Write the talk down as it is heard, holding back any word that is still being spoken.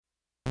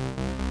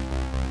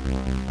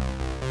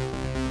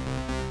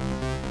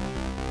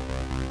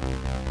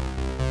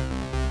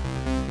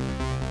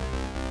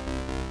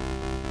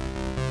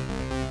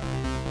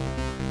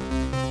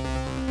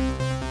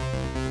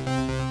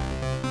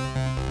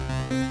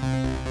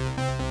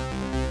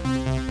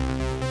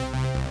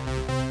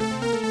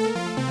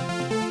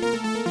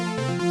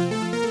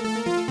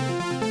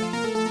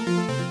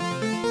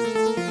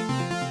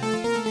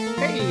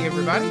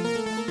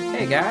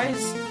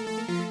guys,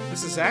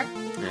 This is Zach,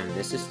 and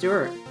this is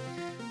Stuart.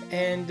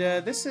 and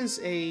this is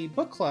a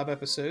book club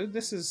episode.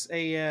 This is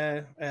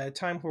a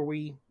time where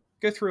we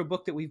go through a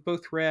book that we've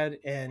both read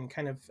and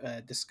kind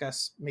of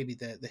discuss maybe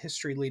the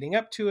history leading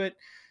up to it,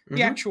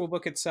 the hmm actual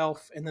book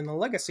itself, and then the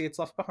legacy it's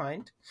left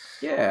behind.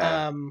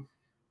 Yeah, Um,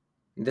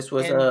 this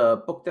was and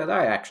a book that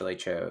I actually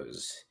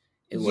chose.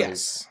 It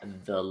was yes,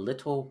 The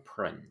Little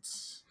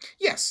Prince.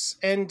 yes,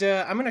 and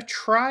I'm going to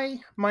try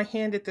my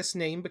hand at this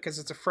name because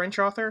it's a French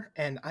author,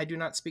 and I do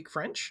not speak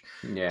French.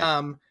 Yeah.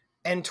 Um,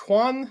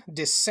 Antoine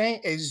de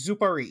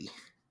Saint-Exupéry.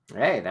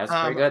 Hey, that's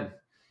pretty Um, good.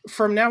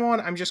 from now on,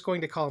 I'm just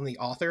going to call him the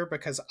author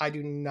because I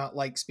do not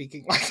like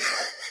speaking like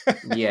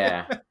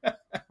Yeah. that.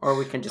 Or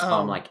we can just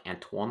call him um, like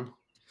Antoine.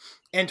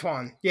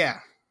 Antoine, yeah.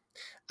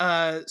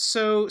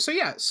 So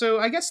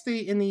I guess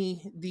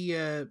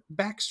the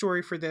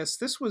backstory for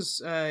this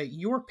was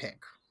your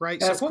pick,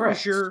 right? So That's what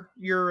was correct.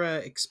 your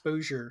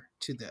exposure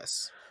to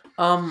this?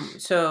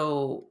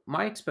 So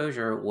my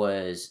exposure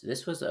was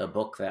this was a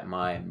book that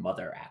my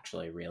mother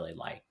actually really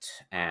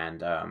liked,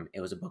 and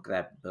it was a book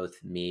that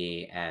both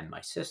me and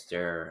my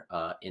sister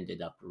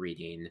ended up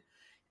reading,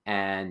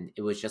 and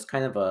it was just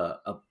kind of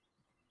a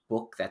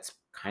book that's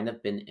kind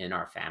of been in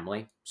our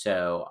family.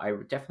 So I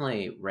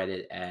definitely read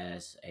it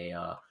as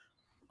a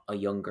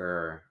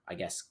younger, I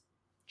guess,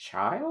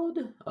 child,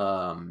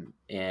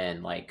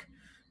 in like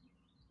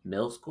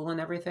middle school and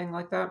everything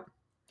like that.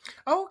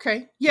 Oh,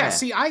 okay. Yeah, Yeah,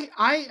 see,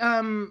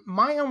 I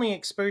my only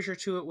exposure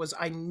to it was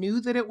I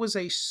knew that it was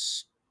a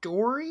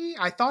story.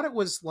 I thought it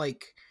was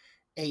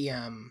a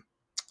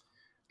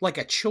like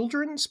a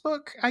children's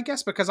book, I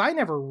guess, because I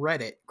never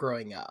read it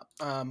growing up.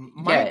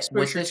 My yeah. Was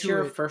exposure this to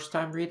your it, first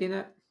time reading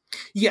it?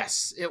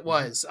 yes, it hmm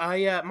was.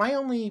 I my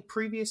only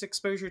previous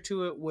exposure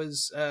to it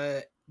was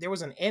there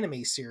was an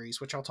anime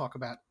series which I'll talk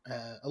about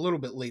a little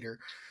bit later.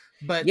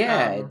 But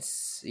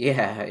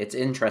It's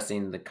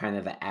interesting the kind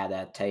of the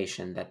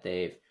adaptation that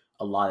they've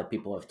a lot of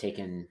people have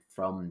taken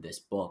from this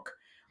book.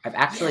 I've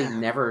actually yeah.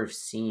 never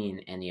seen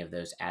any of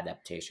those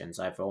adaptations.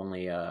 I've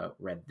only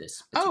read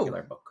this Oh,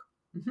 particular book.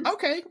 hmm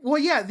okay. Well,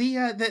 yeah.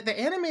 The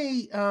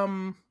anime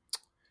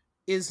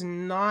is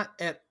not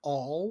at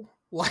all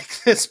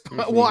like this.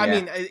 But, well, I yeah.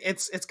 mean,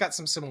 it's got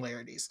some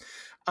similarities.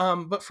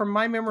 But from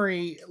my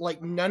memory,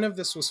 like none of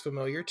this was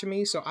familiar to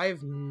me, so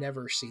I've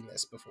never seen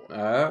this before.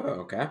 Oh,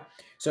 okay.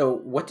 So,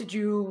 what did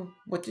you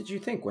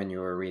think when you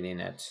were reading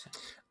it?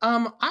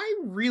 I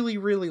really,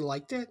 really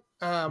liked it.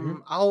 hmm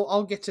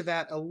I'll get to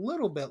that a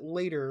little bit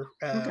later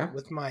Okay.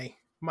 with my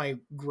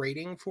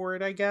grading for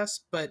it, I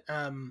guess. But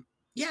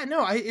yeah,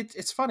 no,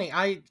 it's funny.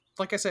 I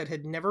like I said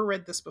had never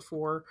read this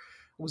before.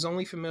 Was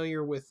only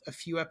familiar with a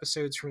few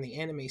episodes from the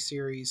anime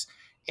series,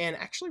 and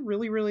actually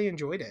really, really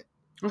enjoyed it.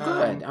 Oh,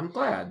 good. Um, I'm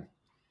glad.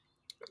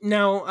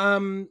 now,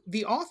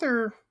 the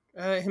author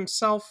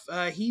himself,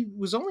 he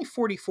was only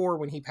 44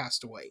 when he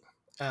passed away.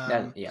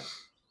 That Um, yeah.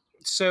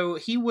 so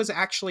he was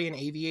actually an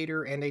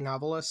aviator and a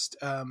novelist.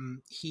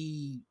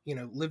 He,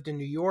 lived in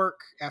New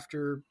York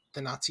after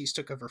the Nazis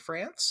took over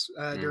France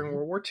during hmm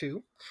World War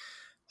II.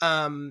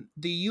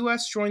 The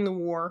U.S. joined the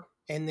war,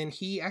 and then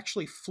he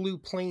actually flew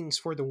planes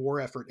for the war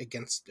effort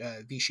against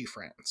Vichy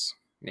France,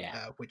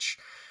 Yeah. which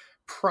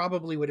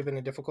probably would have been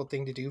a difficult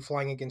thing to do,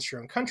 flying against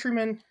your own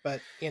countrymen.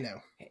 But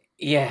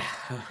Yeah.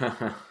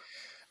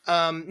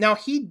 Now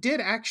he did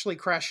actually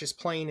crash his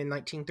plane in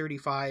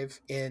 1935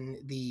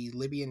 in the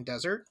Libyan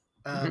desert.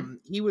 hmm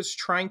He was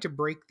trying to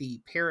break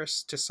the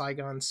Paris to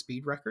Saigon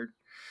speed record.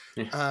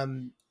 Yeah.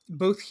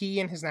 Both he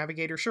and his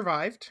navigator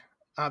survived,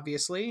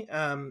 obviously,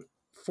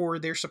 for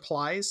their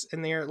supplies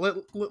and their.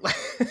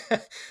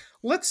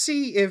 Let's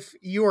see if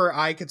you or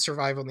I could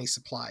survive on these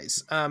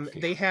supplies.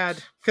 They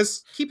had,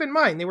 because keep in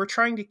mind they were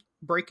trying to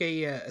break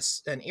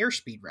an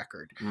airspeed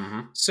record,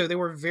 hmm so they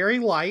were very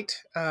light.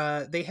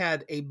 They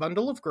had a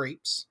bundle of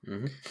grapes,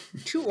 hmm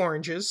 2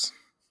 oranges,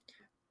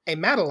 a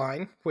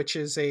madeleine, which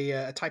is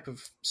a type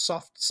of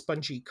soft,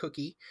 spongy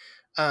cookie,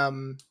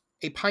 um,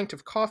 a pint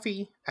of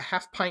coffee, a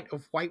half pint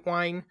of white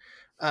wine,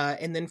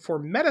 and then for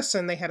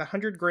medicine, they had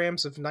 100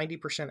 grams of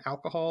 90%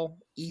 alcohol,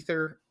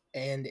 ether,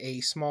 and a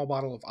small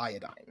bottle of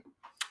iodine.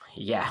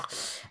 Yeah.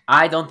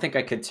 I don't think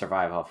I could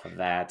survive off of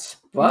that,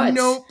 but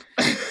Nope.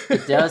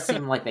 it does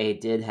seem like they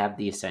did have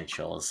the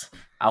essentials: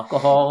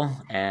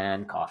 alcohol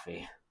and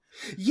coffee.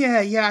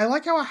 Yeah, I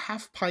like how a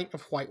half pint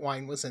of white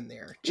wine was in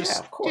there. Yeah, Just,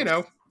 of course.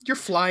 you're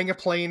flying a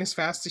plane as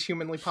fast as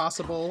humanly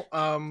possible.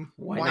 Why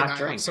Why not not have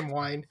drink? some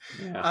wine?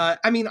 Yeah.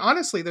 I mean,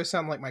 honestly, those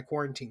sound like my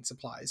quarantine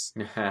supplies.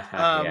 Yeah.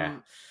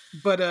 Um,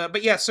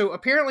 but yeah, so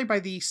apparently by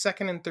the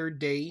second and third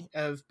day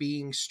of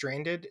being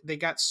stranded, they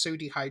got so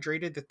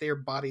dehydrated that their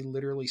body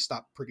literally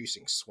stopped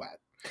producing sweat.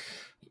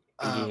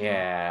 Um,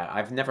 Yeah,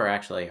 I've never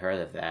actually heard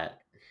of that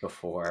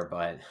before,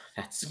 but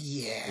that's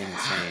yeah.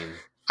 insane.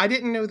 I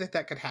didn't know that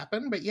that could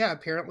happen, but yeah,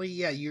 apparently,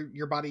 yeah,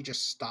 your body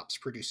just stops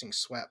producing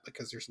sweat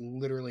because there's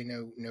literally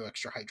no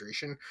extra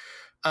hydration.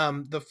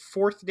 The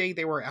fourth day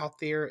they were out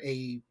there,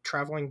 a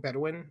traveling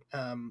Bedouin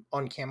on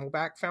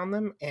camelback found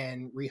them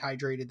and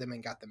rehydrated them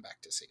and got them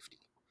back to safety.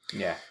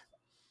 Yeah.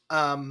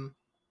 Um,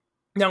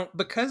 Now,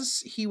 because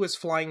he was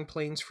flying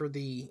planes for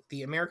the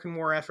American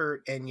war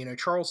effort, and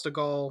Charles de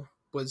Gaulle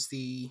was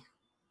the,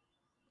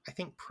 I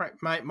think,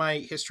 my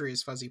history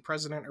is fuzzy,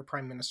 president or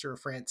prime minister of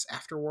France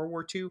after World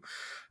War II.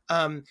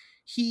 Um,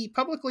 he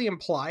publicly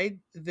implied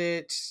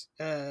that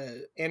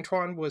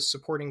Antoine was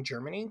supporting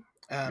Germany.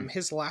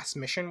 His last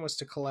mission was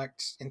to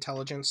collect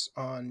intelligence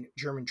on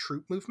German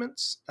troop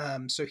movements.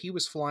 So he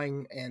was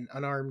flying an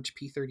unarmed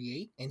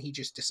P-38, and he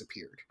just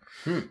disappeared.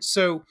 Hmm.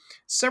 So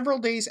several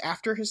days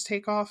after his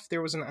takeoff,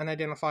 there was an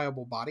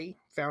unidentifiable body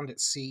found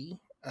at sea.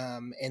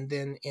 And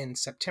then in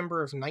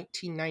September of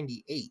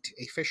 1998,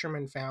 a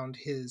fisherman found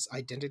his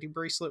identity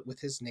bracelet with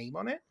his name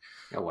on it,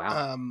 Oh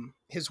wow.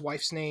 his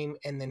wife's name,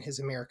 and then his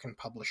American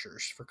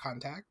publishers for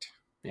contact.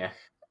 Yeah.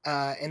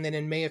 And then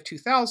in May of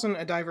 2000,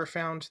 a diver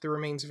found the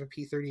remains of a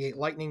P-38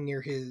 Lightning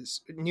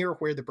near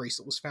where the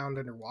bracelet was found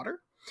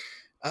underwater.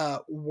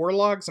 War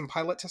logs and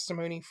pilot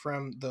testimony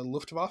from the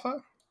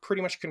Luftwaffe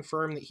pretty much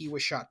confirm that he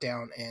was shot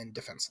down and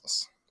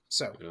defenseless.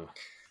 So Ugh.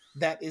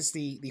 that is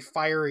the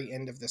fiery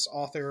end of this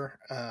author,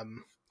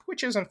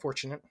 which is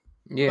unfortunate.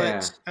 But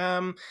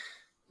Yeah.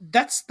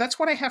 that's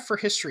what I have for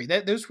history.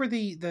 Those were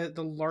the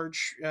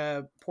large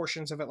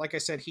portions of it. Like I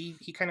said, he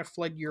kind of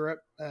fled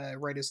Europe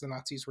right as the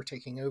Nazis were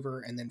taking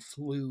over, and then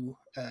flew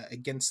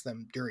against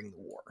them during the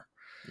war.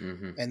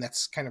 Hmm. And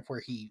that's kind of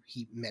where he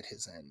met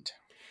his end.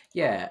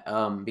 Yeah.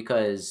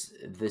 Because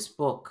this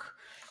book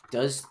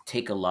does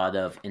take a lot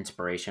of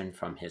inspiration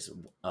from his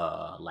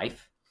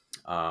life.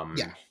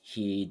 Yeah,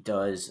 He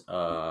does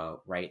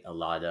write a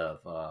lot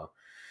of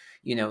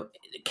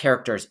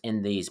characters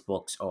in these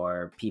books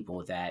are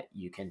people that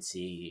you can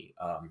see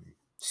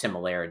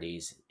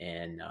similarities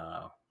in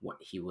what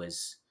he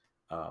was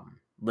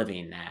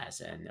living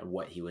as and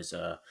what he was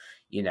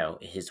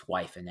his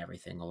wife and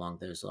everything along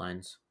those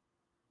lines.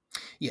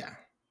 yeah,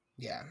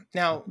 yeah.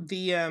 Now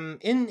the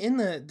in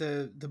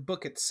the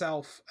book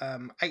itself,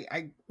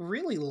 I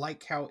really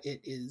like how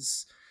it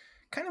is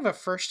kind of a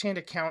firsthand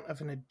account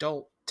of an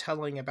adult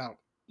telling about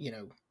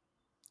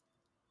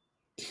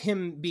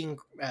him being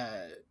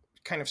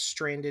kind of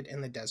stranded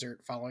in the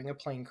desert following a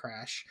plane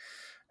crash,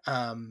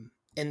 and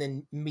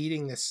then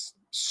meeting this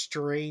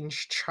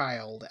strange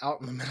child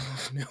out in the middle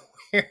of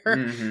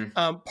nowhere.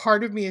 Hmm.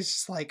 Part of me is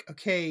just like,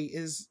 okay,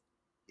 is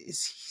he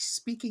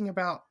speaking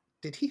about?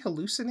 Did he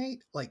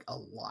hallucinate like a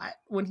lot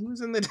when he was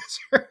in the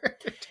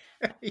desert?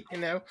 you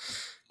know?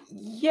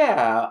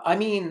 Yeah, I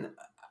mean,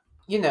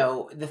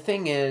 the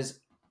thing is,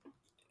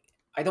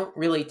 I don't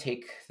really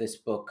take this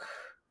book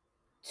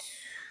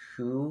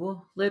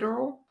too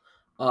literal.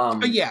 Oh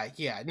Um, yeah,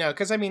 yeah. No,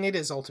 because I mean, it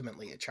is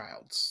ultimately a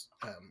child's,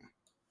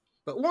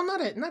 but well,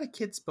 not a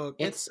kid's book.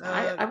 It's It's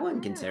I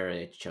wouldn't consider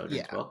it a children's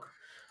yeah, book.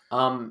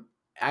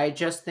 I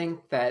just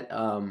think that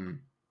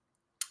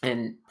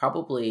and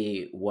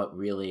probably what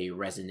really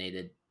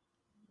resonated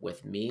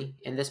with me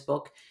in this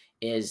book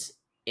is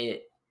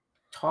it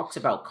talks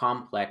about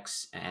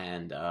complex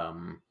and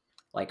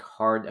like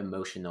hard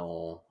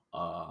emotional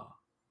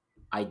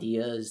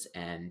ideas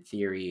and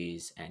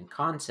theories and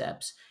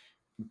concepts,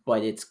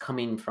 but it's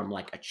coming from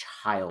like a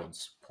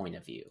child's point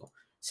of view,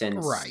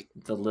 since right.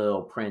 the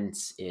little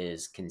prince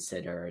is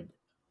considered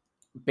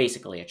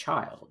basically a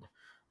child.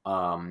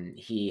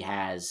 He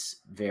has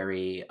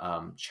very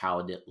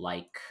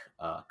childlike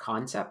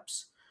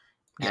concepts,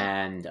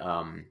 Yeah,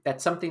 and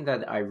that's something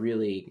that I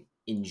really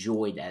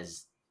enjoyed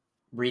as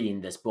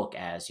reading this book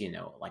as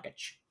like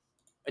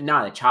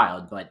not a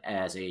child, but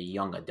as a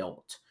young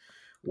adult.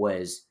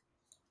 Was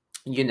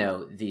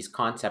these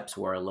concepts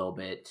were a little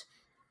bit,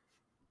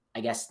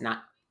 I guess,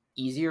 not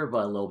easier,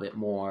 but a little bit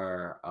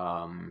more,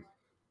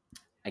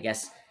 I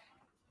guess,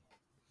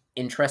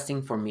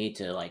 interesting for me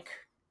to like,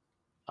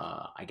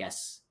 I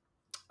guess,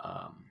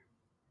 um,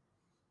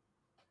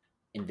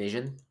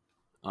 envision.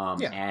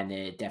 yeah, And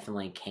it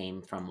definitely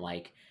came from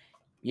like,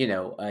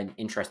 an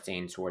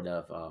interesting sort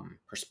of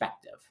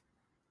perspective.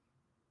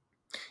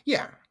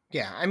 yeah,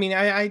 yeah. I mean,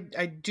 I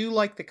do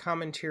like the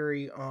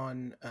commentary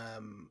on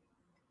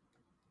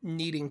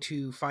needing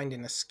to find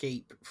an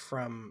escape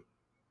from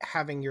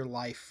having your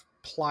life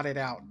plotted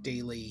out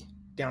daily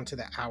down to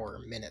the hour,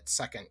 minute,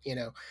 second.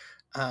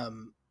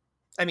 Um,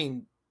 I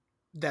mean,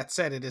 that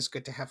said, it is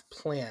good to have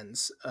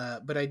plans,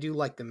 but I do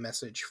like the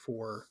message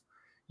for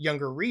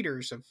younger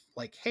readers of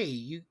like, hey,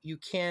 you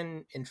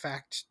can in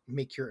fact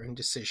make your own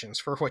decisions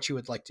for what you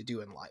would like to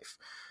do in life.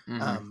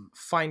 Hmm.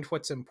 Find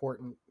what's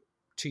important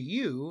to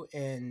you,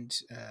 and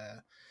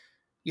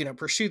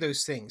pursue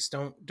those things.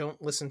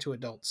 Don't listen to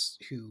adults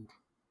who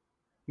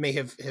may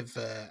have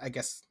I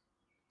guess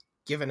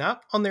given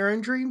up on their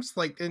own dreams.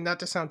 Like, and not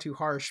to sound too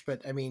harsh,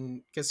 but I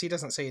mean, because he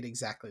doesn't say it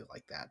exactly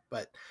like that,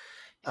 but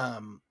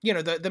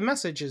the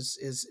message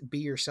is be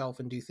yourself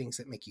and do things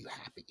that make you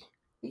happy.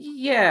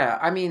 Yeah,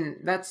 I mean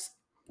that's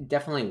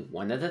definitely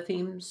one of the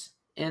themes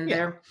in Yeah,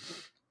 there.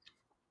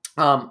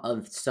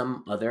 Of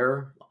some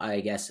other, I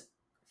guess,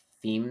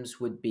 themes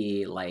would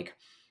be like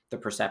the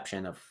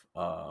perception of,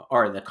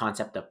 or the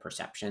concept of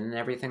perception and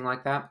everything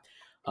like that.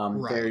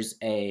 right. There's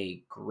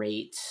a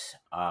great,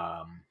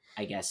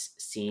 I guess,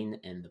 scene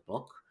in the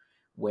book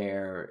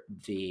where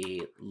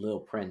the little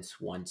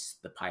prince wants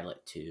the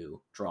pilot to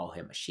draw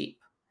him a sheep.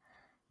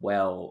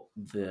 Well,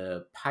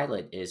 the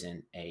pilot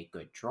isn't a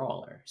good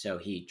drawer, so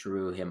he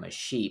drew him a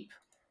sheep,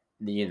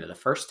 the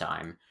first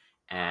time,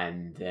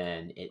 and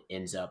then it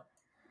ends up,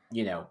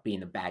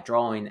 being a bad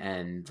drawing,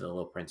 and the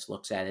little prince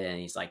looks at it and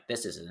he's like,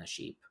 "This isn't a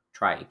sheep.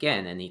 Try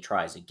again." And he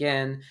tries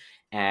again,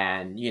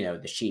 and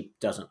the sheep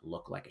doesn't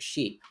look like a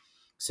sheep.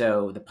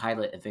 So the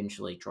pilot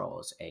eventually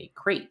draws a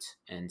crate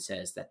and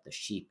says that the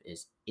sheep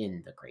is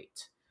in the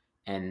crate.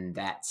 And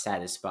that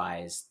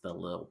satisfies the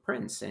little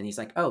prince. And he's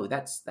like, "Oh,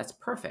 that's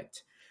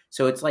perfect."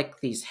 So it's like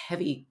these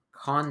heavy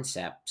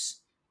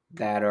concepts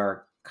that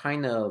are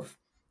kind of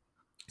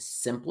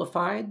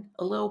simplified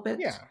a little bit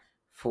Yeah.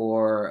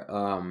 for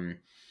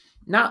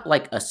not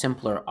like a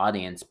simpler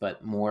audience,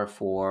 but more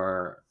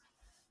for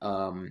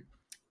um,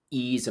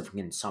 ease of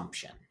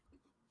consumption,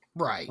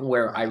 Right.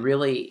 where I Right.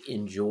 really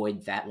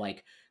enjoyed that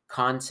like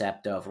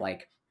concept of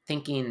like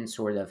thinking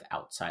sort of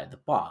outside the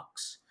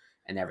box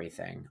and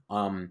everything.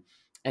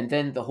 And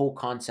then the whole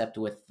concept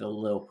with the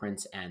little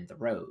prince and the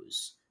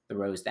rose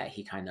that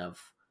he kind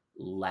of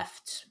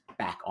left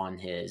back on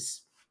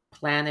his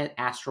planet,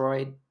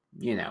 asteroid,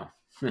 you know.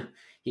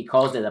 He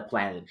calls it a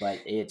planet, but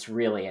it's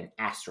really an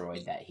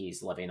asteroid that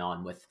he's living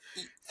on with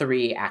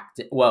two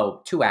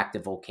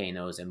active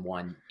volcanoes and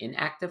one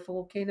inactive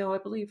volcano, I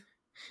believe.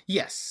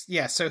 Yes.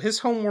 Yeah. So his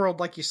homeworld,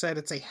 like you said,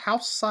 it's a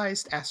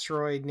house-sized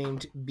asteroid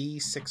named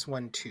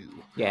B612.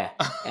 Yeah,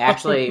 it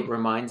actually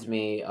reminds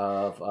me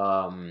of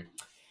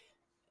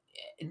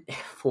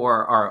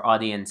for our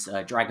audience,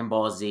 Dragon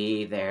Ball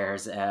Z.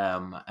 There's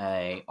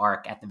a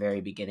arc at the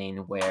very beginning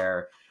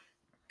where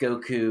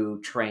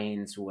Goku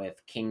trains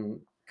with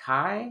King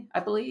Kai, I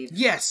believe.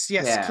 Yes,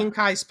 yes, Yeah, King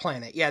Kai's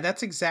planet. Yeah,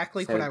 that's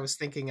exactly what so I was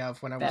thinking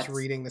of when I was that's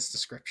reading this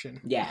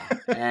description. yeah,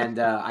 and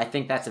I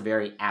think that's a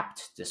very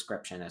apt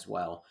description as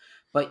well.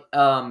 But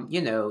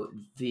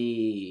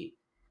the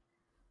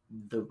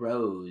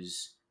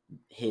Rose,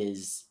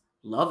 his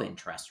love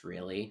interest,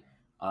 really.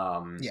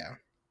 Um, Yeah.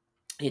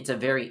 it's a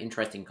very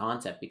interesting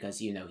concept because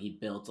he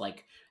builds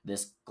like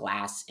this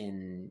glass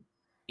in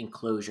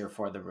enclosure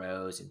for the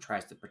rose and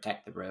tries to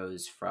protect the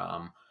rose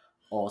from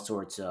all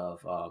sorts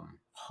of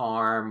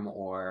harm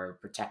or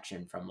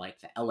protection from like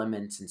the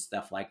elements and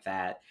stuff like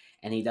that.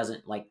 And he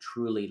doesn't like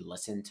truly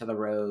listen to the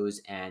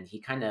rose, and he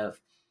kind of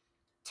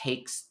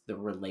takes the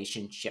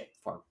relationship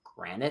for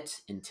granted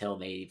until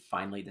they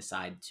finally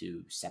decide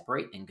to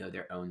separate and go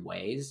their own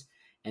ways.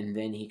 And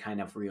then he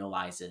kind of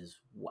realizes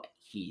what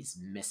he's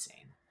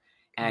missing.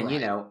 And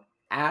Right.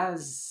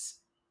 as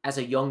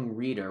a young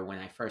reader, when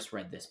I first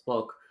read this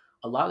book,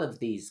 a lot of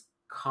these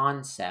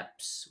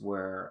concepts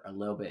were a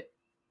little bit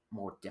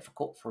more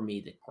difficult for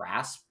me to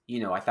grasp.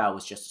 I thought it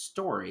was just a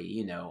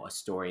story, a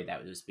story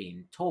that was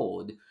being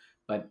told,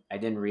 but I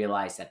didn't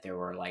realize that there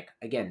were like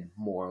again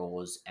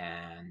morals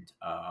and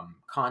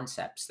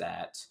concepts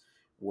that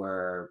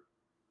were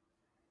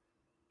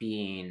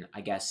being,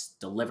 I guess,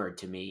 delivered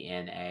to me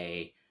in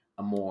a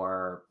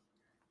more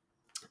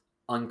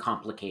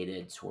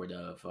uncomplicated sort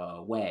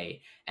of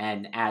way.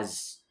 And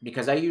as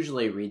because I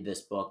usually read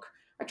this book,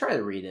 I try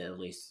to read it at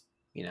least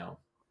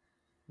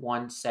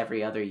once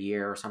every other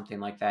year or something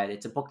like that.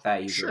 It's a book that I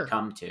usually Sure.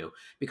 come to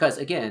because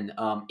again,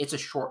 it's a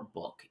short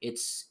book.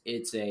 It's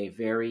a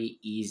very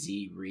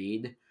easy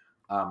read.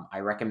 I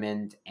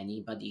recommend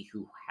anybody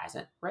who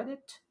hasn't read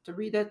it to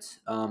read it,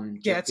 Yeah,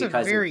 just it's a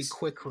because very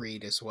quick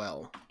read as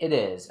well. it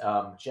is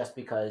just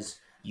because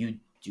you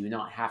do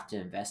not have to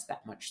invest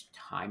that much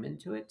time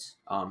into it.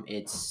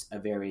 It's a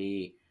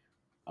very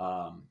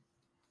um,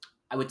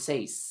 I would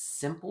say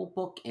simple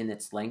book in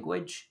its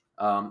language.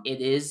 It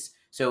is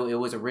so it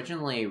was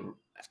originally,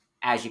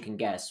 as you can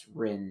guess,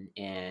 written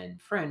in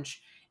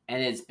French,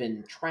 and it's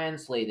been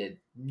translated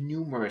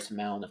numerous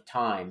amount of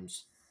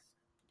times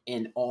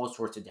in all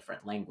sorts of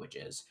different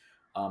languages.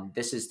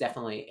 This is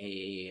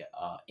definitely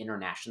a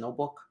international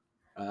book.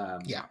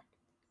 Um, Yeah.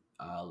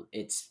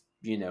 it's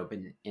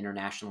been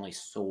internationally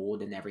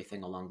sold and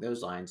everything along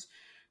those lines.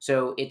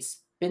 So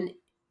it's been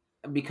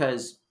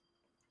because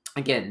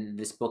again,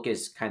 this book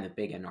is kind of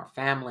big in our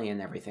family and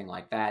everything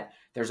like that.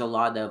 There's a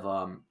lot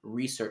of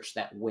research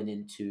that went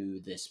into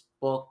this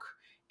book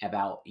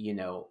about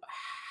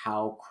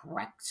how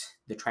correct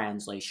the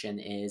translation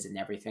is and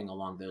everything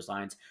along those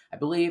lines. I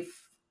believe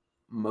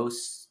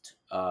most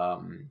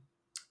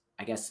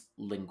I guess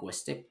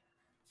linguistic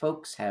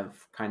folks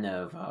have kind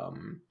of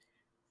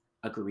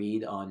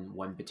agreed on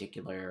one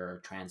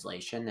particular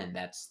translation, and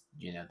that's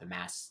the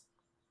mass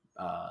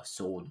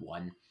sold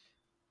one.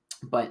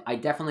 But I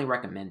definitely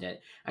recommend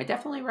it. I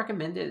definitely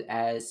recommend it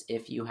as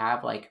if you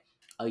have like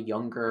a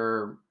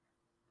younger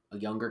a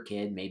younger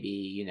kid,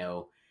 maybe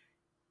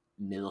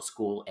middle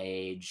school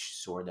age,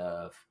 sort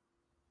of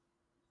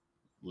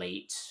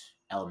late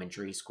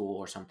elementary school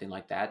or something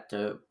like that,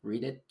 to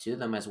read it to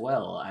them as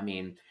well. I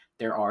mean,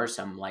 there are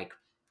some like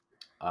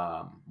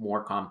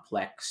more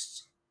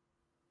complex,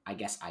 I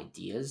guess,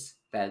 ideas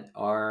that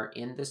are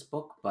in this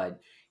book,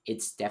 but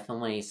it's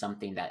definitely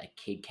something that a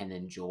kid can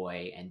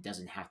enjoy and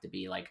doesn't have to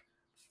be like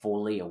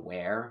fully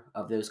aware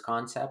of those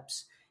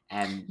concepts.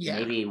 And Yeah.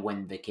 maybe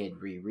when the kid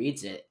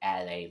rereads it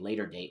at a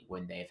later date,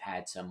 when they've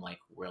had some like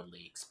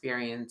worldly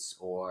experience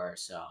or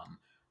some,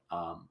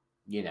 um,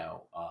 you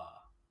know,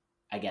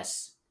 I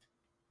guess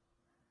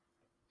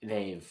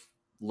they've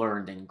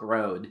learned and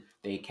grown,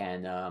 they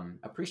can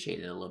appreciate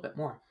it a little bit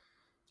more.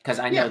 Because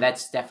I know Yeah.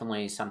 that's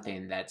definitely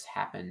something that's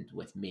happened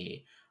with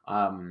me.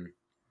 Um,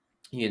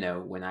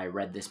 when I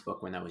read this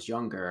book when I was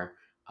younger,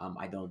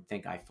 I don't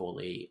think I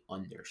fully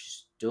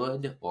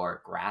understood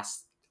or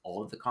grasped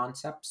all of the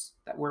concepts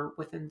that were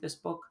within this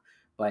book.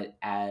 But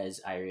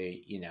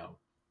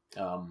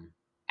um,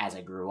 as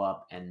I grew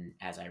up and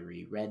as I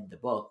reread the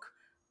book,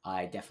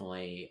 I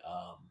definitely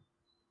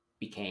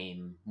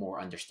became more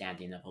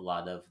understanding of a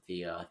lot of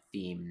the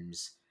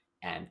themes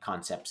and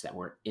concepts that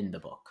were in the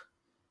book.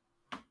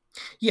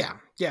 Yeah,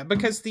 yeah,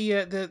 because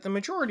the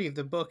majority of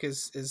the book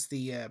is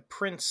the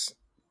prince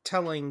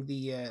telling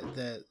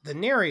the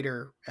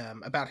narrator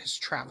about his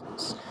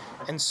travels,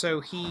 and so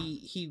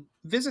he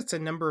visits a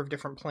number of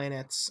different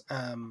planets.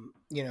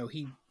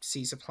 He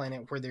sees a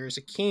planet where there is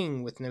a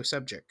king with no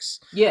subjects.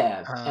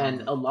 Yeah,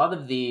 and Um, a lot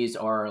of these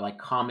are like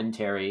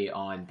commentary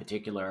on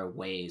particular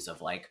ways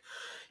of like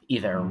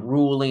either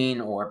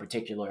ruling or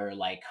particular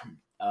like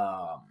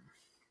um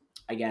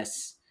I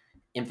guess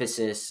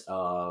emphasis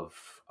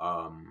of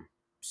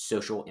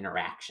social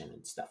interaction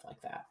and stuff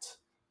like that.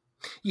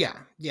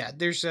 yeah, yeah.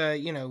 There's a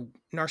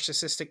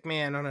narcissistic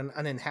man on an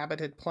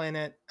uninhabited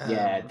planet.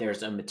 Yeah,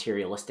 there's a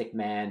materialistic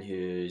man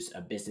who's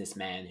a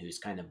businessman who's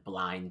kind of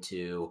blind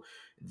to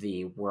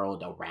the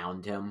world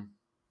around him.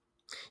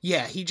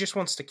 Yeah, he just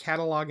wants to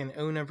catalog and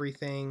own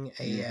everything.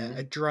 A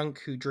Hmm. drunk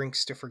who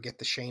drinks to forget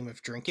the shame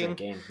of drinking.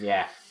 Drinking,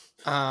 yeah,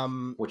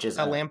 um, which is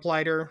a a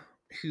lamplighter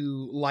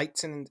who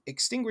lights and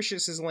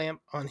extinguishes his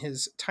lamp on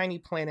his tiny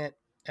planet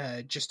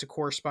just to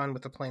correspond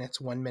with the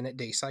planet's 1 minute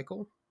day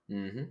cycle.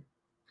 hmm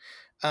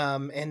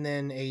And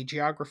then a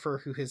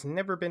geographer who has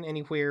never been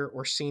anywhere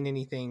or seen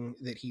anything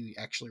that he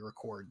actually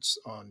records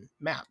on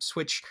maps,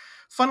 which,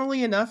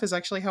 funnily enough, is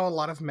actually how a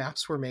lot of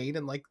maps were made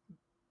in like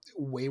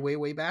way, way,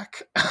 way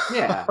back.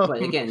 yeah,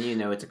 but again,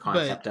 it's a But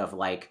concept of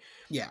like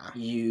yeah,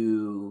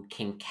 you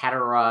can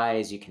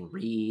categorize, you can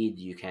read,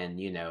 you can,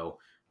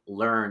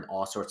 learn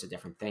all sorts of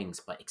different things,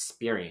 but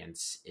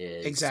experience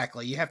is,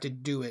 exactly. You have to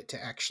do it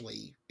to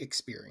actually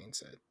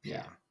experience it.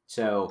 Yeah. yeah.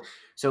 So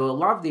a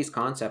lot of these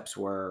concepts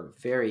were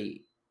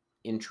very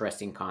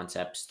interesting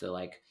concepts to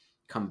like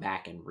come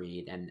back and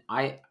read, and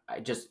I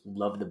just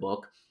love the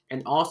book.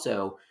 And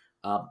also,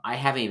 I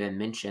haven't even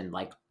mentioned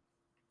like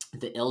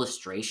the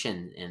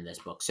illustration in this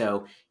book.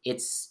 So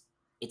it's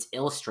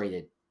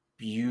illustrated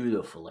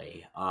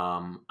beautifully,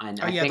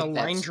 and Oh I yeah, the think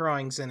line that's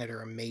drawings in it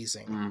are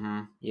amazing.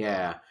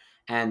 Yeah. yeah,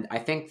 and I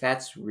think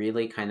that's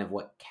really kind of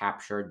what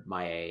captured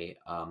my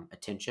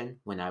attention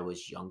when I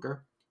was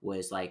younger,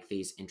 was like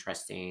these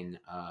interesting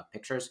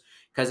pictures.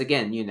 Because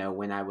again,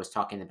 when I was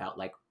talking about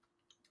like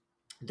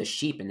the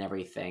sheep and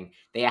everything,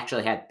 they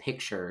actually had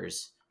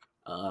pictures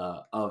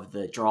of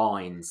the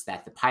drawings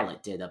that the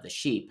pilot did of the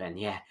sheep. And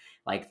yeah,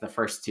 like the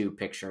first two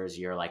pictures,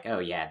 you're like, oh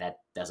yeah, that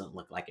doesn't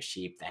look like a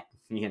sheep. That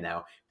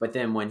But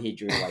then when he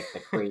drew like the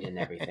crate and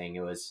everything,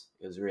 it was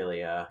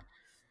really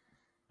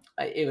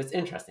it was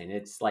interesting.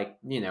 It's like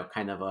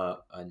kind of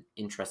an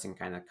interesting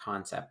kind of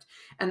concept,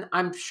 and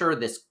I'm sure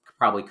this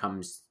probably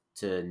comes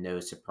to no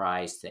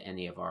surprise to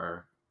any of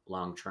our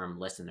long term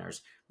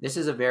listeners. This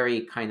is a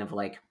very kind of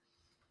like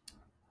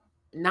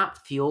not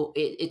feel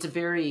it's a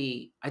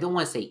very, I don't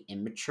want to say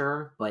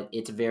immature, but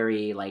it's a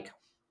very like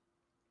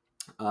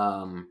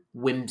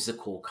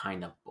whimsical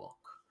kind of book.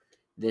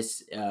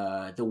 This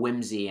the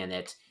whimsy in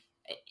it,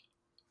 eh,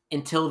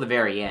 until the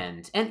very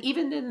end, and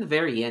even in the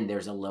very end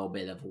there's a little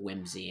bit of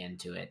whimsy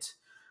into it.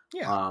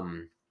 Yeah.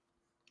 um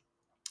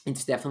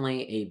it's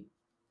definitely a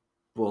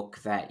book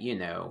that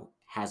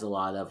has a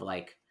lot of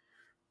like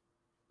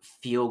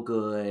feel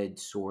good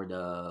sort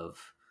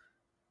of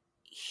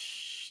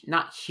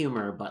not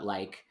humor, but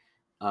like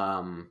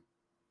um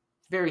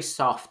very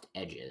soft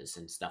edges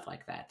and stuff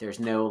like that. There's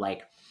no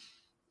like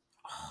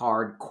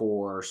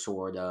hardcore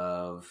sort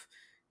of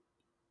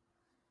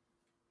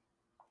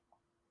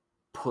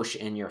push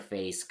in your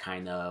face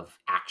kind of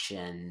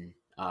action.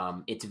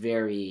 It's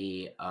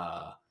very,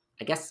 I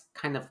guess,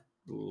 kind of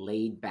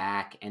laid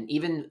back, and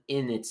even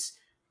in its,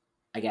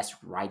 I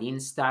guess, writing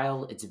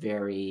style, it's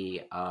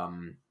very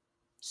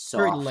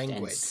Very soft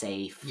and languid.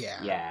 safe.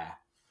 Yeah. Yeah.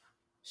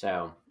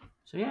 So,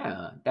 so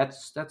yeah,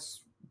 that's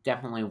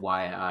definitely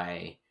why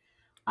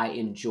I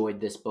enjoyed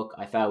this book.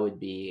 I thought it would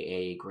be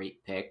a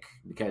great pick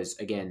because,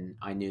 again,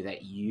 I knew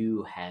that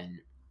you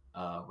hadn't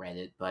read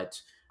it,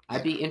 but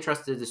I'd Yeah. be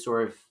interested to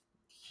sort of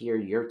hear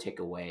your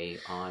takeaway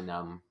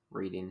on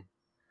reading.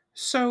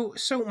 So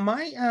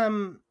my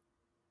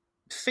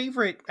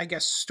favorite, I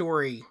guess,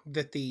 story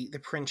that the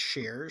prince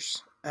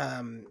shares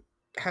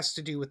has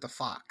to do with the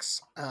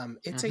fox.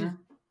 It's a Hmm.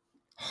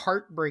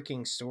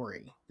 heartbreaking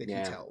story that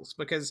he Yeah. tells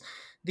because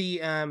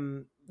the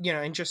and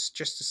just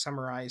to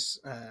summarize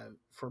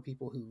for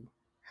people who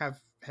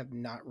have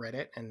not read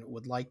it and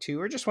would like to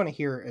or just want to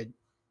hear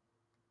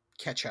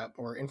catch up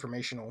or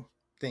informational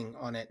thing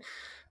on it.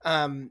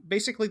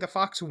 Basically, the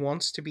fox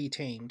wants to be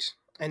tamed,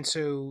 and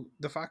so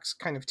the fox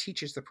kind of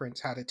teaches the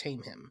prince how to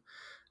tame him.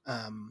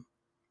 Um,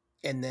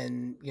 and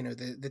then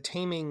the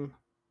taming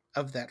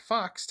of that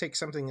fox takes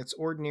something that's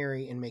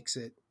ordinary and makes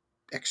it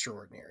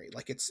extraordinary.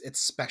 Like it's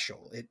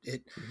special.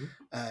 It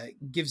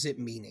Mhm. gives it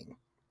meaning.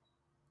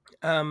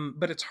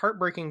 But it's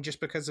heartbreaking just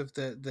because of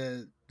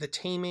the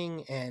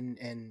taming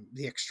and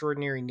the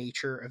extraordinary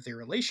nature of their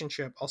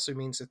relationship. Also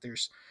means that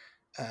there's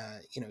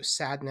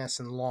sadness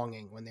and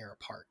longing when they're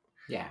apart.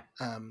 Yeah.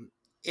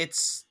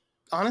 It's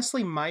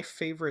honestly my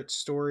favorite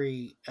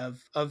story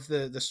of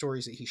the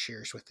stories that he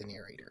shares with the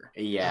narrator.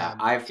 Yeah,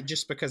 I've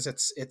Just because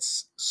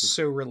it's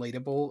so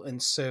relatable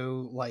and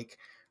so like,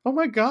 oh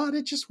my god,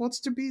 it just wants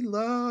to be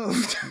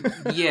loved.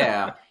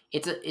 yeah,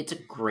 it's a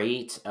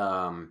great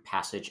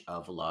passage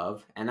of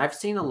love, and I've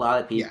seen a lot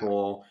of Yeah,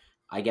 people,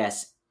 I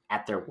guess,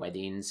 at their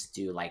weddings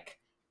do like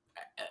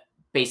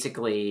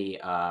basically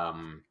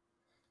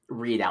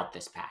read out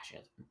this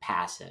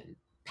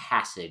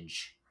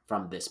passage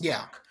from this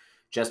yeah, book,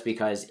 just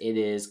because it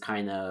is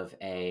kind of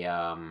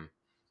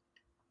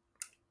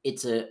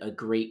it's a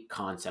great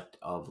concept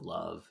of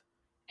love,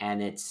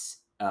 and it's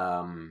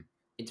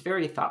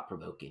very thought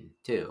provoking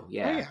too. oh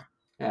Yeah, yeah.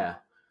 yeah.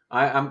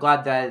 I'm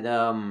glad that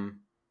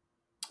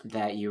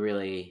that you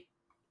really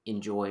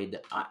enjoyed.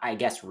 I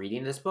guess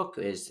reading this book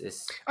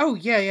is. Oh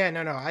yeah, yeah.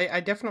 No, no. I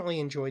definitely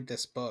enjoyed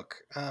this book.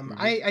 Mhm.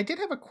 I did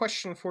have a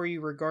question for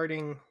you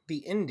regarding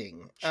the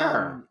ending.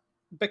 Sure.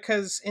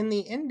 Because in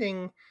the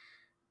ending,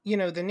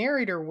 the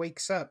narrator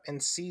wakes up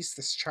and sees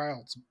this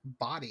child's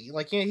body.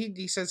 Like,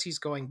 he says he's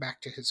going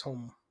back to his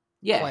home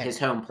Yeah, his planet,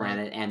 home right?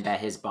 planet, and that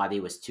his body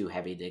was too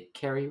heavy to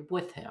carry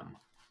with him.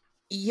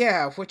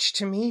 Yeah, which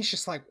to me is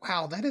just like,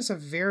 wow, that is a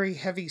very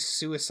heavy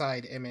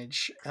suicide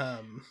image.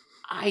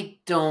 I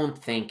don't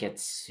think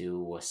it's I,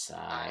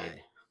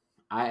 suicide.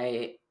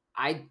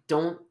 I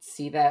don't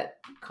see that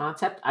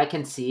concept. I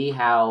can see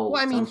how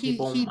well, I mean, some he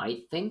people he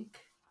might think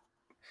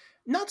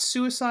not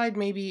suicide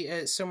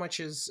maybe so much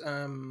as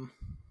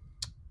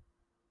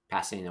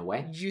passing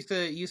away.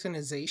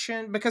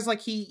 euthanization, because like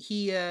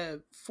he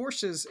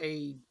forces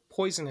a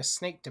poisonous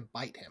snake to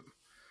bite him.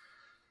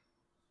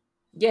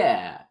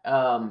 Yeah.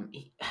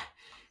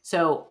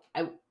 So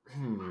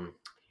hmm,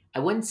 I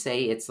wouldn't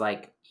say it's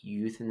like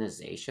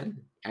euthanization.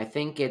 I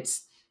think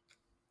it's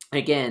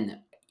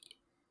again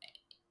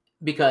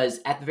because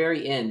at the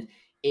very end,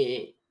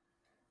 it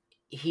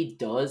he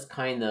does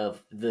kind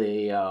of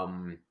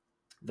the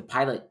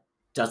pilot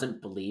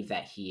doesn't believe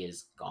that he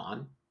is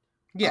gone.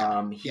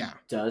 Yeah, yeah, He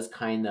does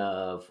kind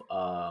of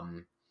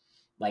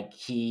like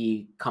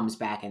he comes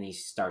back and he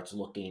starts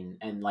looking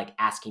and like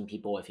asking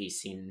people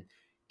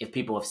if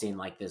people have seen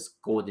like this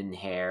golden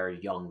hair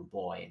young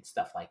boy and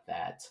stuff like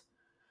that.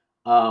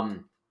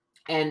 Um,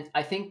 and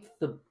I think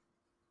the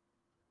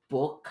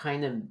book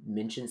kind of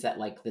mentions that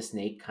like the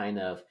snake kind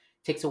of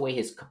takes away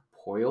his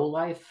corporeal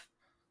life,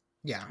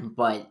 yeah,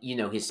 but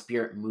his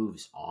spirit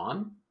moves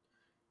on.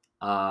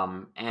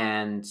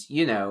 And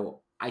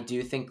I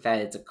do think that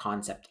it's a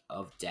concept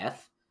of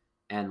death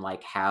and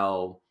like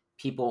how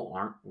people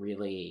aren't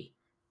really,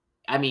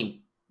 I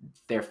mean,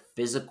 their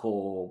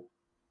physical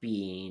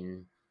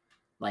being,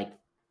 like,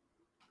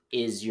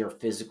 is your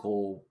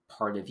physical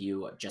part of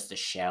you just a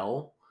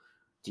shell?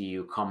 Do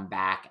you come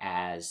back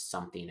as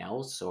something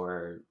else,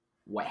 or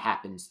what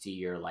happens to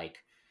your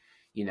like,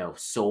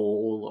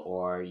 soul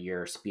or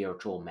your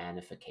spiritual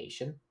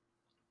magnification?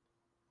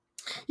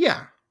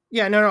 yeah,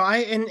 yeah. No, no.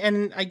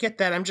 And I get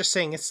that. I'm just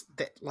saying it's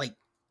that, like,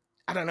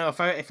 I don't know, if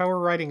I were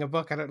writing a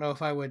book, I don't know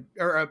if I would,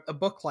 or a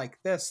book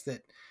like this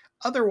that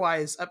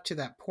otherwise up to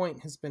that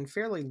point has been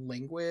fairly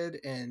languid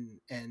and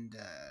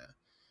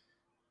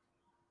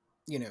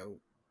you know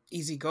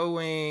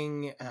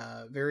easygoing,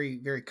 very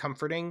very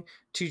comforting,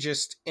 to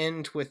just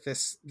end with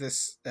this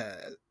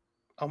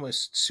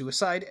almost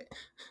suicide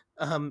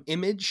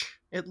image,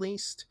 at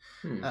least,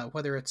 Hmm.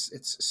 whether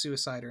it's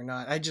suicide or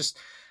not.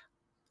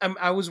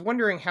 I was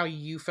wondering how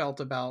you felt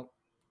about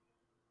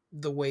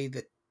the way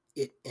that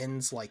it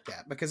ends like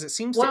that, because it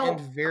seems to end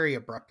Well, very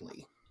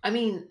abruptly. I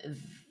mean,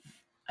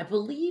 I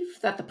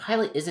believe that the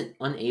pilot isn't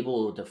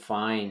unable to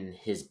find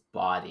his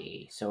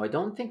body, so I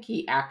don't think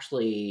he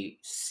actually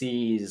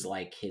sees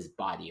like his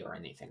body or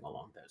anything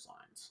along those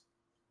lines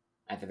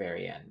at the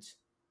very end.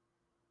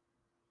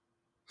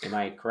 Am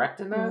I correct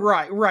in that?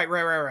 Right, right,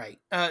 right, right,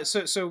 right.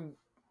 So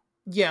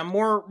yeah,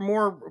 more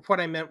what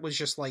I meant was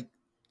just like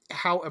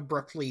how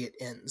abruptly it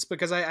ends,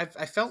 because I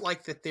felt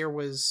like that there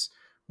was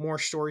more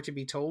story to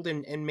be told,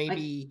 and I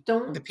maybe the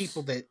don't.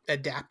 people that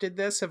adapted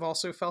this have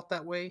also felt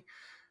that way.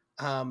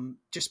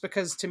 Just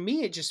because to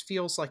me it just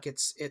feels like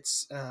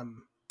it's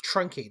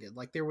truncated.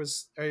 Like there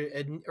was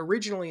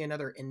originally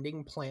another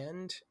ending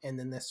planned, and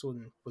then this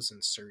one was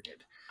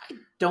inserted. I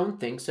don't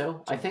think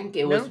so. To I me, think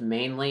it was no.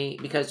 mainly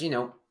because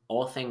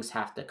all things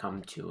have to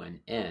come to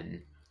an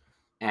end,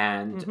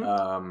 and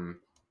Hmm.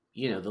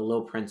 the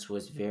little prince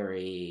was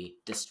very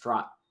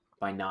distraught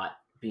by not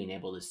being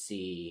able to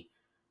see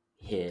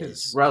his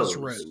his rose,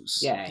 rose.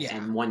 yeah, Yeah.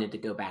 and wanted to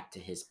go back to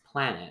his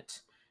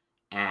planet.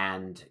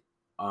 And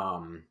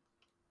um,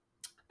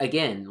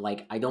 again,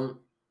 like I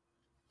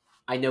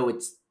know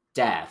it's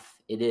death.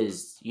 It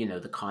is,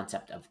 the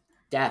concept of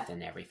death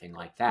and everything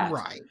like that.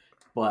 Right.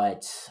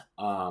 But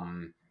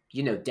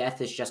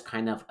death is just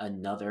kind of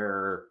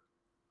another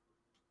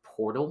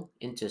portal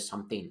into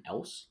something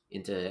else,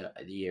 into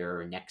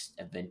your next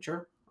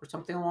adventure or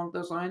something along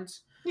those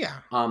lines. Yeah.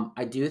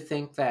 I do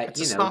think that,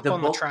 It's a stop the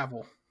on the book,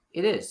 travel.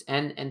 it is,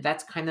 and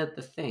that's kind of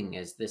the thing,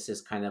 is this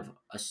is kind of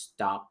a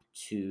stop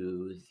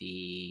to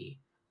the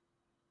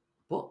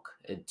book,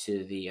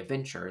 to the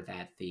adventure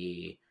that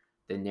the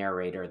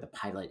narrator, the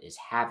pilot, is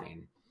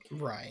having.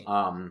 Right.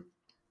 um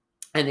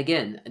and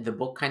again, the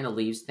book kind of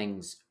leaves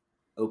things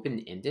open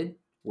ended,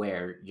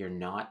 where you're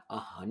not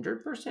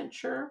 100%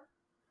 sure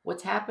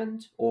what's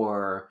happened,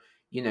 or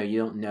you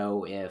don't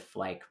know if,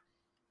 like,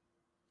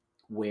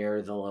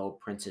 where the little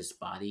prince's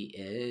body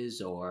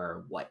is,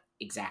 or what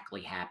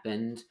exactly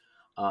happened.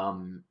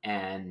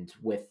 And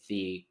with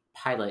the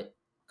pilot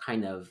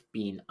kind of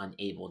being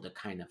unable to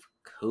kind of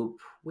cope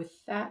with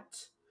that,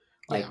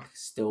 Yeah. like,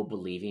 still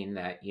believing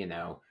that,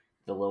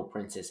 the little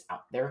prince is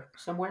out there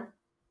somewhere.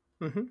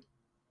 Hmm.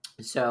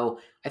 So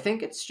I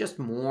think it's just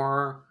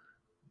more.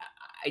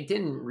 I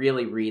didn't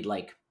really read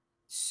like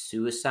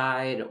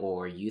suicide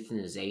or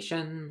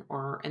euthanization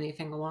or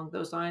anything along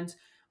those lines.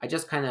 I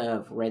just kind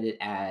of read it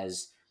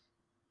as,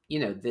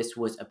 this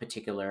was a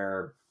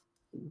particular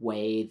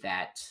way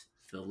that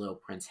the little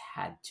prince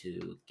had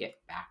to get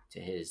back to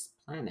his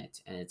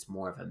planet, and it's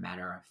more of a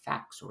matter of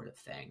fact sort of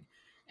thing.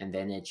 And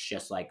then it's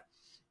just like,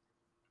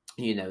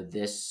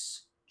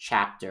 this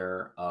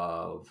chapter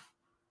of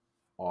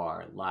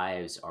our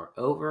lives are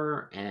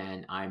over,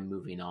 and I'm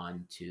moving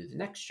on to the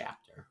next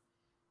chapter.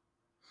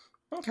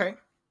 Okay.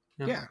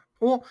 Yeah. Yeah.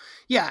 Well,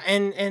 yeah,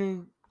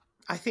 and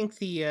I think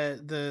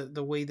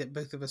the way that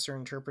both of us are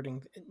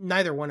interpreting,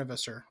 neither one of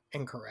us are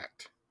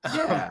incorrect.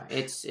 Yeah,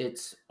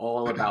 it's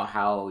all about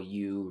how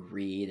you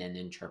read and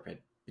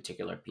interpret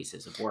particular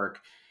pieces of work,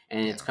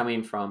 and it's Yeah.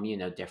 coming from,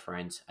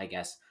 different, I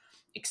guess,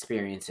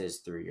 experiences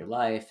through your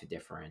life,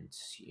 different,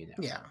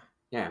 Yeah.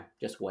 yeah,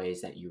 just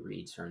ways that you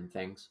read certain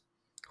things.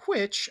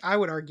 Which I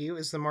would argue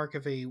is the mark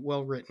of a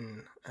well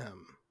written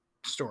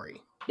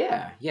story.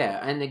 Yeah, yeah,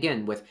 and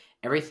again, with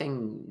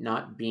everything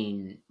not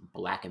being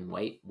black and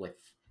white, with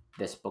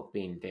this book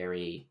being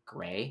very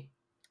gray,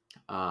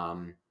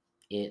 um,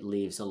 it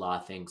leaves a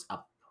lot of things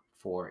up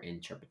for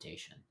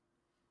interpretation.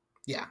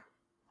 Yeah.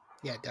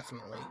 Yeah,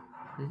 definitely.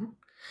 Hmm.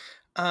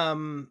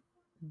 Um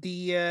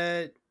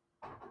the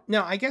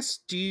No, I guess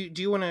do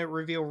you want to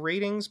reveal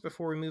ratings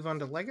before we move on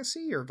to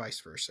legacy or vice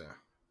versa?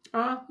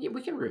 Yeah,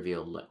 we can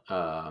reveal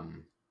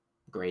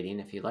grading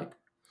if you like.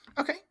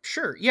 Okay,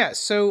 sure. Yeah.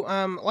 So,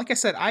 like I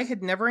said, I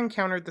had never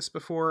encountered this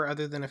before,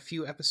 other than a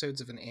few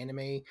episodes of an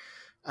anime,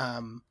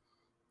 um,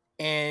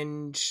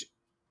 and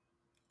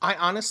I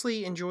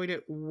honestly enjoyed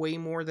it way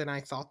more than I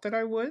thought that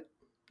I would.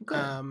 Good.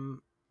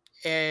 Um,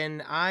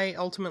 and I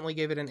ultimately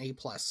gave it an A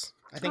plus.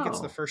 I think it's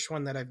the Oh, first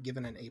one that I've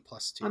given an A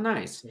plus oh, to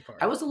nice. so I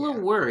far. was a little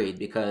Yeah. worried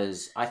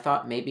because I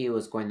thought maybe it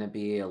was going to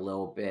be a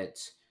little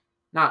bit,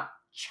 not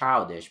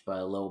childish, but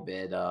a little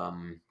bit,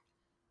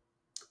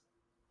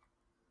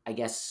 I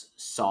guess,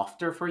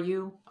 softer for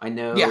you. I Yeah.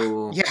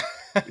 know, you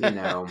Yeah.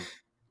 know,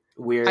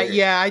 we're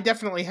Yeah, I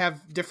definitely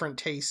have different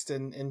taste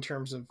in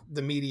terms of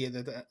the media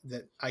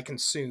that I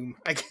consume,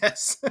 I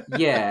guess.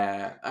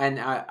 yeah, and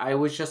I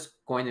was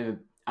just going to.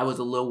 I was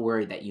a little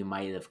worried that you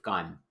might have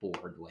gone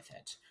bored with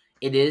it.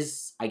 It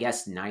is, I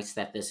guess, nice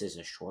that this is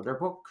a shorter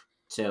book,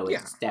 so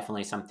Yeah. it's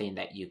definitely something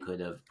that you could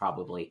have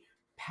probably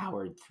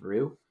powered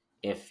through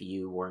if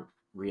you weren't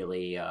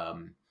really,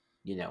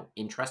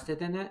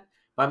 interested in it.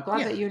 But I'm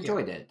glad that Yeah. you Yeah.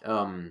 enjoyed it.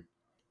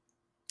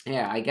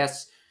 Yeah, I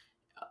guess.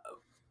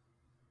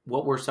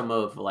 What were some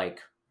of,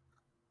 like,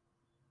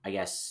 I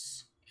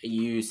guess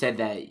you said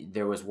that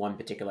there was one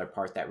particular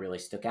part that really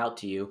stuck out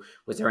to you.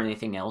 Was there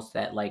anything else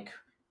that, like,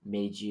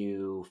 made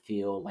you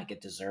feel like it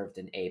deserved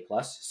an A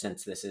plus,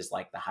 since this is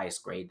like the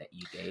highest grade that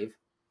you gave?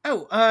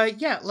 Oh,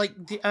 yeah, like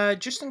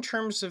just in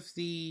terms of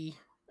the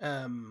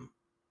um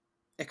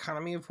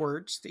economy of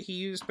words that he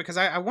used, because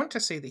I want to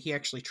say that he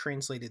actually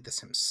translated this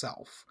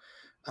himself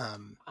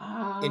um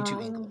into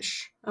Uh,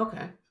 English.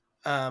 okay.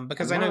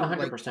 Because I'm I not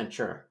know, 100%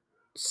 sure.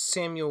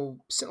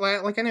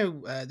 Like I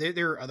know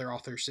there are other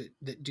authors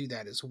that do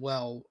that as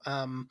well.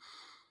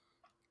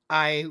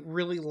 I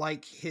really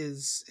like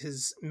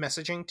his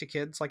messaging to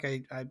kids, like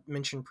I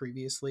mentioned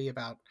previously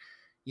about,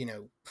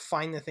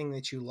 find the thing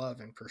that you love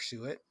and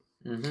pursue it.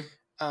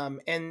 Hmm.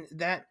 And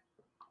that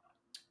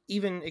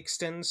even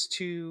extends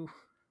to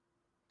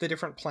the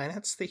different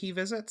planets that he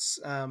visits.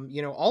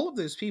 All of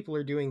those people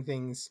are doing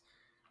things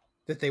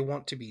that they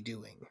want to be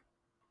doing,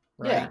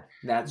 right? Yeah,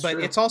 that's But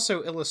true. it's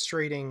also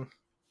illustrating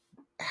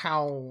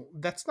how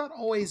that's not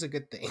always a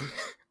good thing.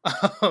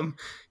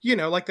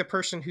 Like the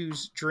person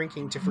who's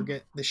drinking to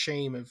forget the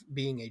shame of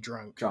being a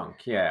drunk.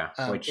 Drunk, yeah.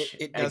 It, Which,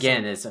 it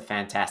again, doesn't. is a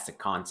fantastic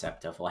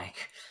concept of,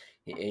 like,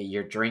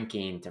 you're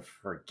drinking to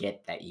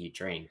forget that you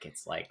drink.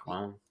 It's like,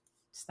 well,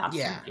 stop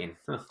Yeah. drinking.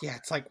 Yeah,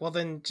 it's like, well,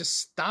 then just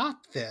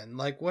stop then.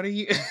 Like, what are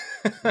you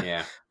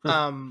Yeah.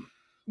 um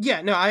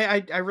yeah, no,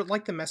 I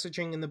like the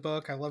messaging in the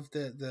book. I love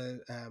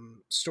the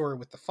story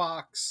with the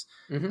fox.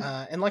 Hmm.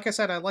 And like I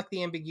said, I like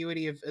the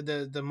ambiguity of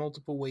the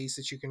multiple ways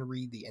that you can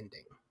read the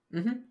ending.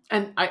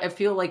 And I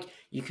feel like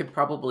you could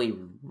probably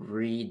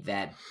read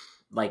that,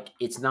 like,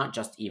 it's not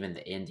just even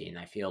the ending.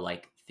 I feel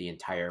like the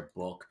entire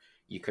book,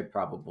 you could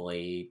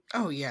probably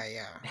Oh yeah,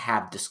 yeah.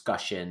 have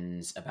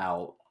discussions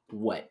about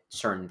what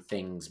certain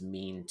things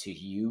mean to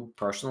you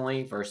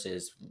personally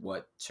versus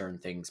what certain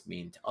things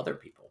mean to other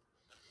people.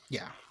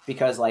 Yeah.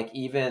 Because, like,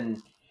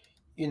 even,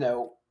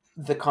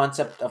 the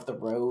concept of the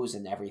rose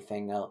and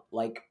everything,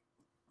 like,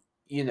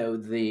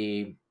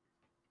 the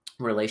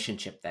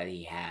relationship that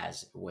he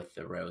has with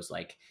the rose,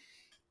 like,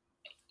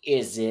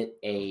 is it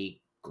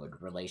a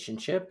good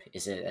relationship?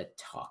 Is it a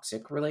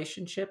toxic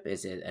relationship?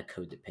 Is it a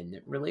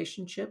codependent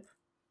relationship?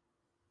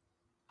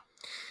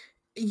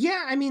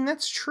 Yeah, I mean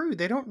that's true.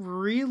 They don't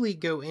really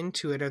go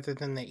into it other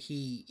than that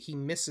he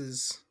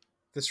misses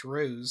this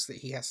rose that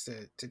he has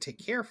to take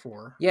care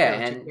for Yeah,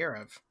 or take and care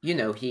of.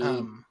 he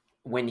Um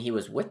when he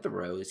was with the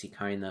rose, he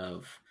kind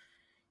of,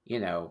 you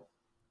know,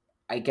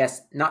 I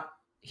guess not,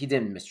 he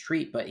didn't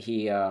mistreat, but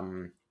he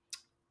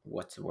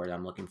what's the word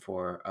I'm looking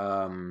for?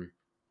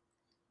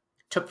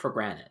 Took for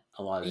granted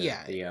a lot of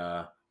yeah,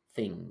 the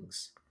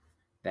things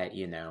that,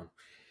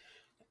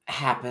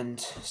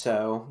 happened.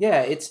 So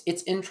yeah, it's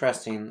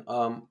interesting.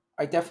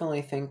 I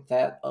definitely think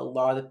that a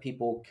lot of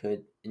people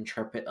could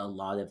interpret a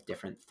lot of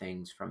different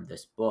things from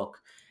this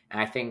book,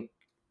 and I think,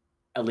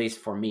 at least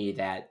for me,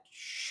 that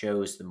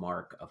shows the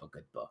mark of a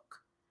good book.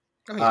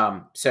 oh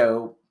yeah.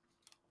 So,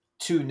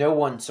 to no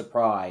one's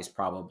surprise,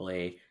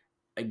 probably,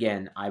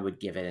 again, I would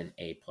give it an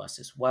A plus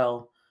as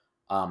well.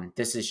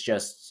 This is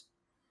just,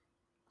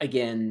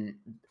 again,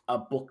 a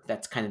book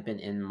that's kind of been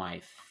in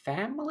my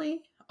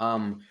family.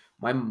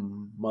 My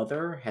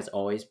mother has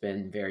always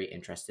been very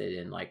interested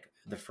in, like,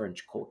 the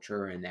French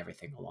culture and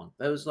everything along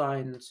those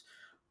lines.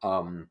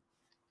 Um,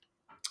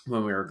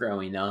 when we were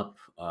growing up,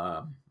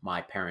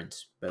 my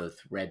parents both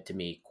read to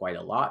me quite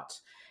a lot,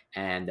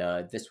 and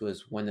this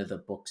was one of the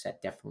books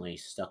that definitely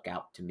stuck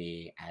out to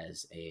me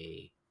as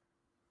a.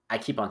 I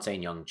keep on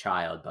saying young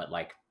child, but,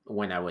 like,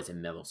 when I was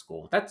in middle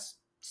school, that's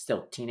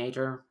still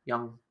teenager,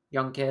 young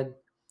kid,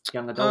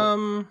 young adult.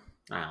 Um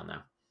I don't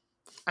know.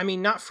 I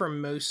mean not for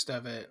most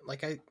of it.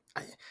 Like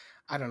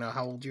I don't know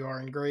how old you are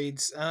in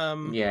grades.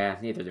 Yeah,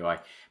 neither do I.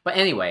 But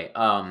anyway,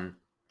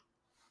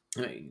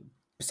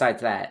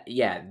 besides that,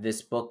 yeah,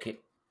 this book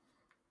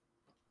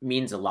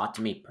means a lot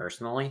to me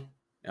personally,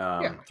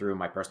 Yeah. through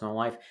my personal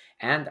life,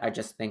 and I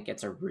just think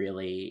it's a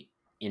really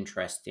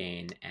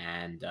interesting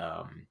and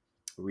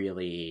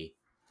really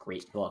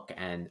great book,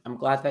 and I'm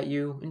glad that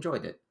you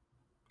enjoyed it.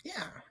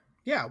 Yeah.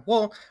 Yeah.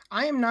 Well,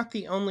 I am not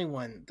the only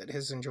one that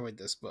has enjoyed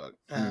this book.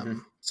 Hmm.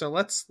 So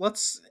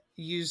let's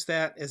use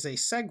that as a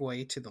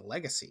segue to the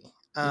legacy.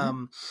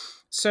 Hmm.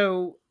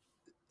 So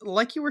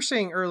like you were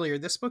saying earlier,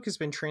 this book has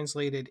been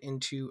translated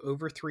into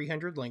over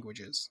 300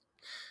 languages.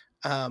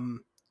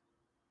 Um,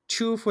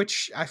 two of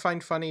which I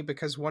find funny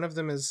because one of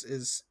them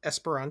is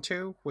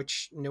Esperanto,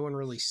 which no one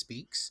really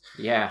speaks.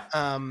 Yeah,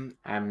 Um,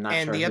 I'm not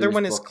and sure the other whose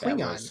one is book that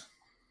Klingon. was.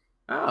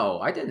 Oh,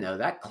 I didn't know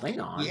that.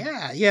 Klingon.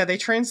 Yeah, yeah, they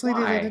translated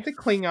it Why? into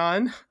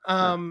Klingon.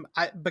 Huh.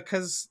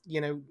 Because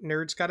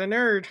nerds got a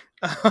nerd.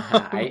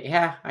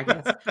 I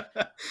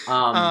guess.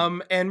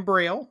 Um. And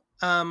Braille.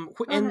 Oh,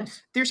 And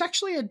nice. there's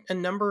actually a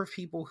number of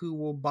people who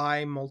will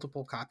buy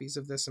multiple copies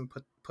of this and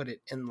put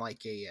it in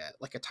like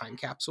a time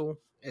capsule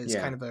as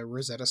Yeah. kind of a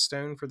Rosetta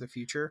Stone for the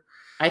future.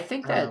 I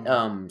think that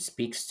Um,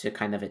 speaks to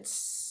kind of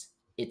its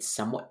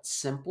somewhat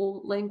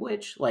simple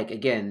language. Like,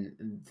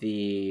 again,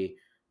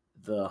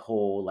 the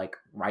whole, like,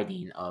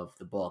 writing of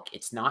the book.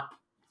 It's not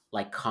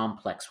like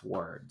complex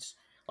words.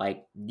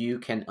 Like, you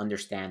can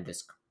understand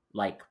this,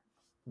 like,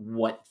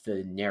 what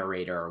the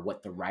narrator or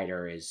what the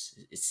writer is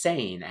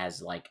saying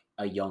as, like,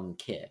 a young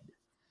kid.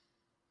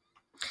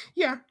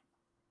 yeah,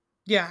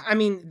 yeah. I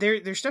mean,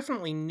 there's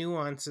definitely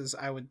nuances.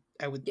 I would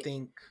Y-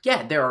 think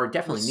Yeah, there are with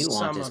definitely some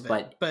nuances, of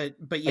it, but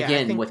but yeah, I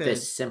again, think with the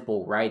this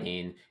simple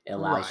writing, it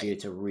allows you right.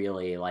 to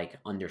really, like,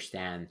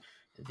 understand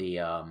the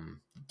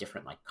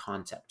different, like,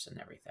 concepts and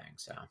everything.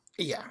 So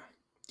Yeah.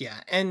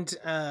 Yeah. And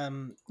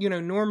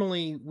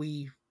normally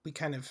we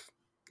kind of,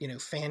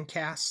 fan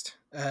cast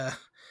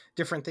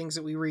different things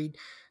that we read.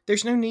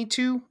 There's no need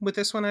to with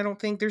this one, I don't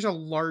think. There's a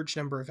large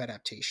number of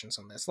adaptations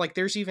on this. Like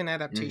there's even hmm.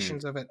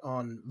 adaptations of it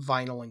on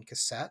vinyl and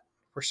cassette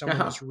where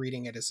someone is Oh,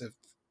 reading it as if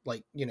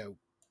like,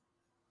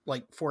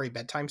 like for a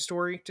bedtime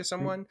story to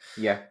someone.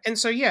 yeah. And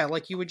so yeah,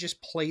 like you would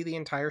just play the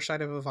entire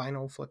side of a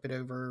vinyl, flip it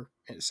over,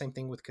 same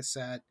thing with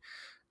cassette.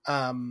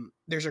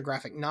 There's a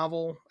graphic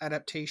novel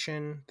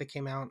adaptation that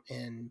came out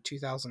in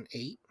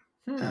 2008.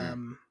 Hmm.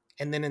 Um,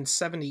 and then in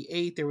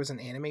 78, there was an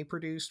anime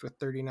produced with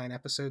 39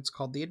 episodes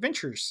called The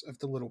Adventures of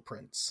the Little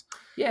Prince.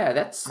 Yeah,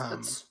 that's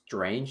Um,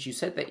 strange. You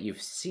said that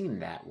you've seen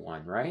that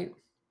one, right?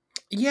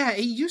 Yeah,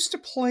 it used to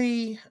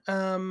play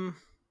on.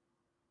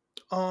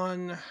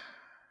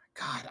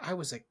 God, I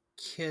was a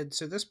kid,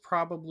 so this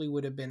probably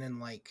would have been in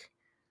like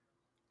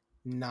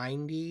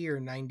 90 or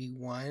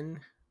 91.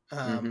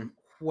 Hmm.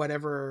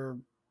 Whatever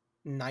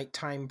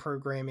nighttime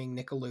programming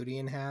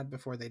Nickelodeon had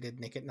before they did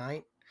Nick at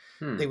Night,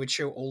 they Hmm. would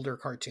show older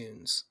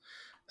cartoons.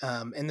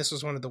 And this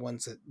was one of the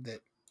ones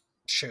that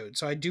showed.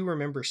 So I do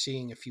remember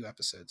seeing a few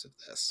episodes of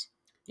this.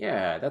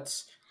 Yeah,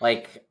 that's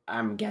like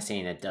I'm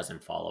guessing it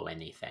doesn't follow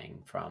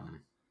anything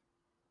from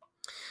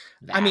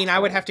the I mean, I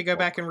would have actual to go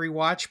back and book.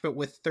 rewatch, but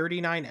with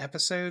 39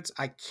 episodes,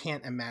 I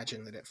can't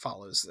imagine that it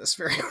follows this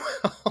very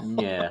well.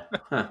 Yeah.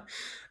 Huh.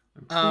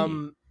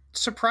 Pretty.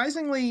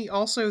 Surprisingly,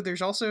 also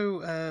there's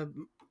also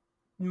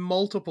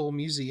multiple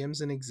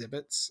museums and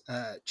exhibits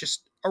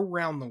just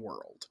around the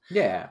world.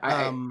 Yeah,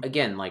 Um,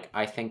 again, like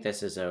I think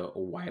this is a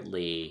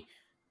widely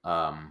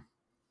um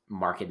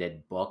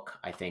marketed book.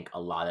 I think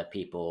a lot of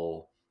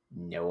people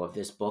know of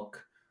this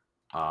book.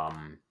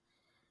 Um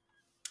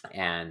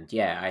and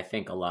yeah, I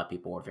think a lot of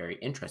people are very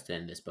interested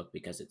in this book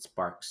because it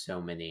sparks so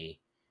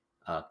many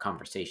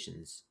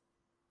conversations.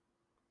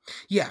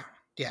 yeah,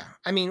 yeah.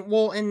 I mean,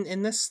 well,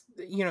 and this,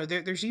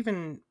 there's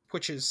even,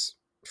 which is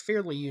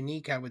fairly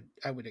unique. I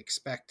would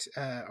expect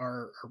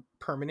are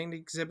permanent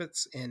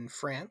exhibits in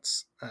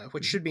France,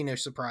 which Hmm. should be no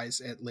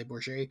surprise at Le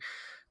Bourget.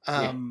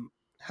 Yeah.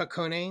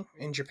 Hakone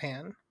in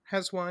Japan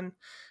has one,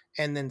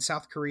 and then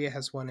South Korea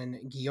has one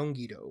in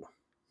Gyeonggi-do,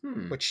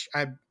 Hmm. which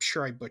I'm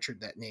sure I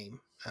butchered that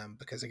name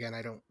because again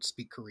I don't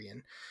speak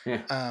Korean.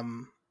 Yeah.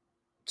 Um,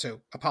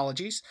 so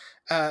apologies.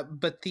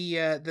 But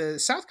the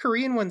South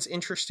Korean one's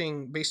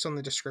interesting based on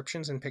the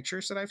descriptions and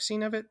pictures that I've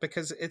seen of it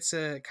because it's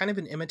a kind of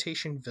an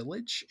imitation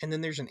village, and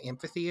then there's an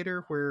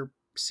amphitheater where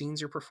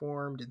scenes are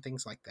performed and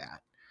things like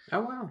that.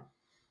 Oh wow.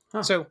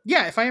 Huh. So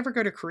yeah, if I ever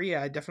go to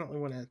Korea, I definitely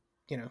want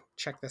to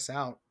check this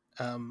out.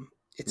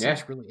 It Yeah.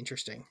 seems really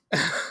interesting.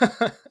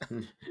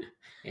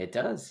 It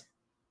does.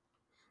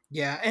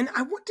 Yeah, and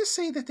I want to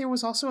say that there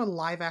was also a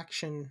live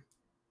action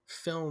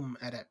film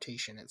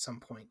adaptation at some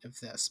point of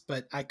this,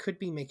 but I could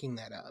be making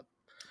that up.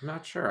 I'm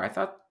not sure. I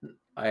thought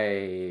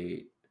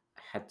I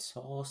had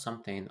saw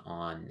something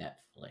on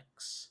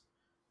Netflix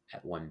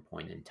at one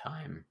point in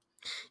time,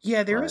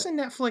 Yeah, there is a but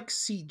Netflix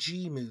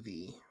CG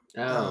movie.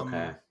 oh,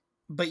 okay.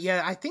 But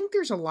yeah, I think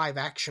there's a live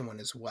action one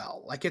as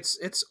well. Like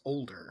it's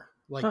older,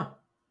 Huh.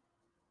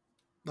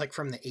 like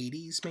from the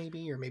 80s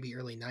maybe or maybe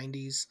early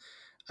 90s.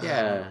 Um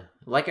Yeah,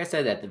 like I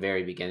said at the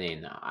very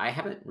beginning, I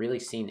haven't really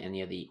seen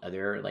any of the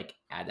other like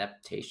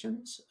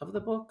adaptations of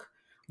the book.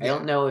 I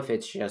don't yeah. know if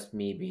it's just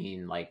me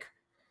being like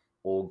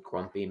old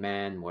grumpy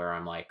man where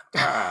I'm like,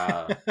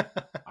 ah,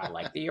 I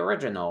like the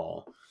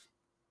original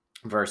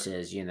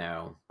versus,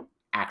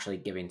 actually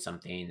giving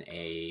something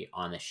a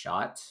honest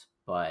shot.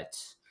 But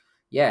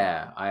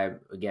yeah, I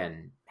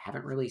again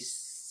haven't really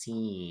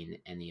seen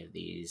any of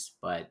these,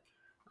 but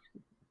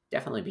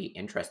definitely be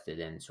interested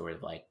in sort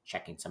of like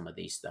checking some of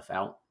these stuff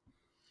out.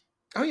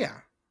 Oh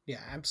yeah.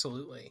 Yeah,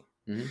 absolutely.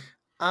 Hmm.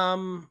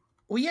 Um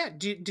well yeah,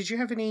 did you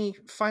have any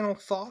final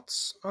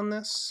thoughts on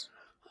this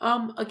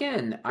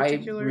Again, I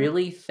particular?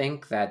 really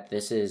think that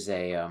this is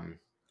a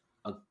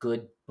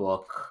good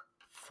book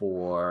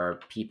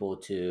for people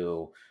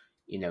to,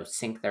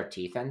 sink their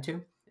teeth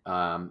into.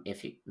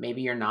 If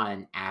maybe you're not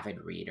an avid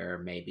reader,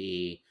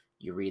 maybe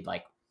you read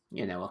like,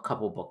 a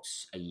couple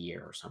books a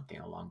year or something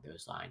along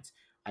those lines.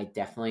 I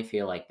definitely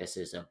feel like this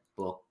is a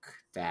book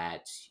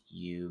that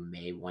you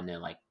may want to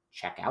like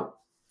check out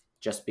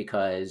just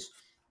because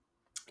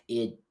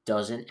it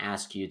doesn't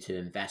ask you to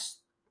invest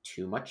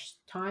too much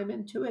time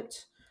into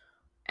it,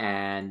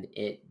 and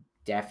it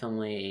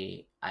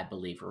definitely, I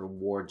believe,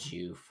 rewards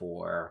you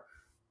for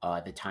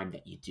the time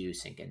that you do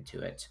sink into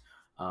it.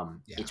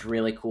 Yeah. It's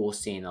really cool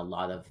seeing a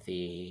lot of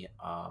the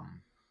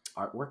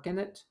artwork in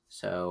it,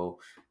 so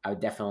I would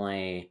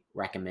definitely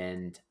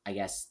recommend, I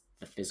guess,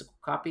 the physical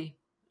copy.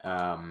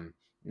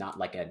 Not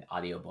like an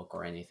audiobook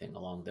or anything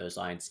along those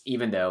lines,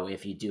 even though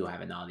if you do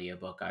have an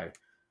audiobook,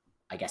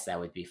 I guess that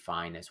would be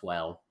fine as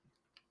well.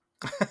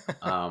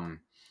 um,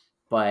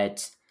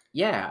 but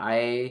yeah,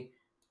 I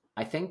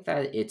think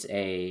that it's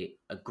a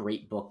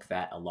great book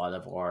that a lot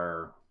of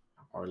our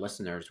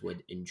listeners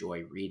would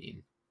enjoy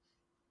reading.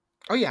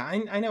 Oh yeah,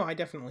 I know I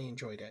definitely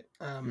enjoyed it.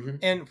 Hmm.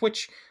 And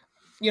which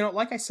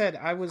like I said,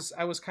 I was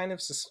kind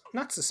of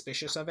not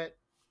suspicious of it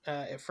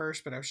at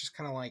first, but I was just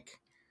kind of like,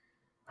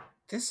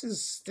 this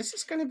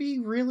is going to be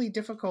really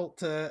difficult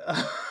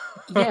to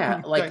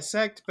Yeah, like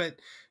dissect. But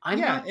I'm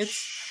yeah, not it's.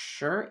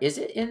 sure. Is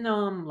it in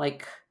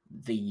like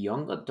the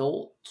young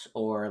adult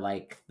or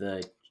like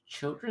the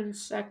children's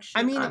I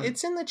section? mean, I'm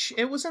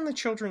it was in the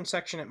children's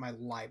section at my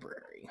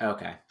library.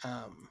 okay.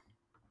 Um,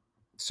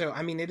 so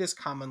I mean, it is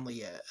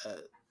commonly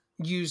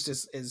used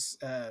as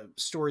a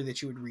story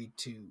that you would read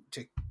to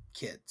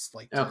kids,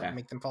 like to Okay.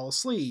 make them fall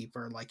asleep,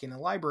 or like in a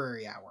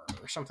library hour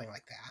or something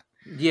like that.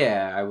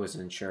 Yeah, I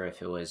wasn't sure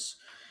if it was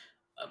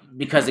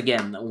because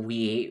again,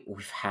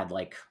 we've had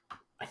like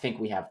I think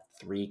we have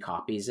three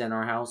copies in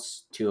our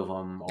house. Two of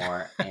them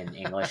are in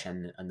English,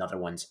 and another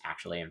one's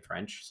actually in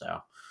French. So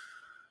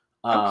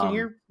Oh, can Um,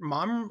 your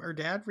mom or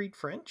dad read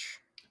French?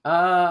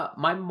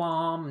 my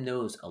mom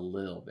knows a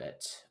little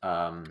bit.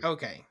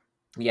 Okay.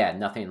 Yeah,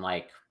 nothing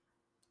like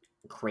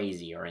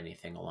crazy or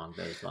anything along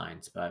those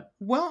lines, but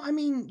Well, I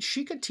mean,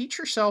 she could teach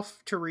herself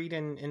to read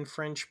in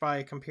French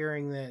by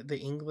comparing the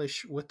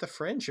English with the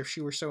French if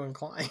she were so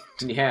inclined.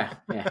 yeah,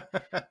 yeah,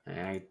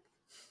 I,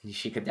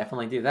 she could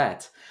definitely do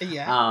that.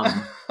 Yeah.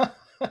 Um,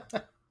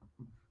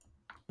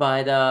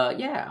 but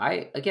yeah,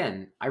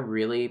 I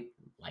really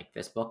like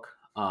this book.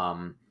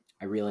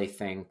 I really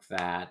think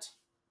that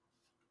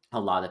a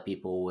lot of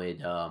people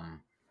would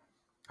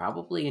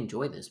probably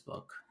enjoy this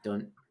book.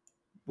 Don't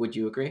Would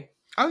you agree?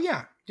 Oh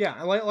yeah,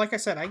 yeah. Like I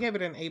said, I gave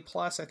it an A+.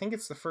 I think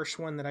it's the first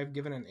one that I've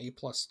given an A+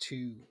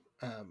 to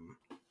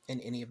in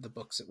any of the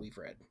books that we've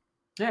read.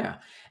 Yeah.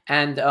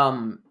 And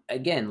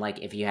again, like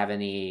if you have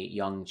any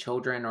young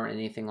children or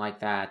anything like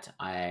that,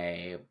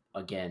 I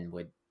again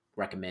would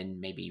recommend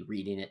maybe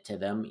reading it to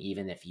them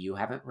even if you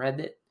haven't read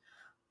it.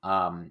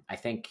 I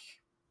think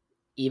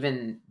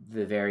even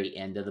the very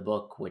end of the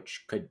book,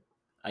 which could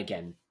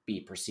again be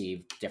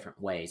perceived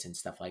different ways and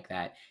stuff like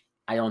that,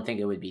 I don't think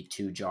it would be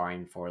too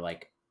jarring for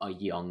like a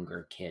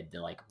younger kid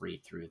to like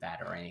read through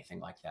that or anything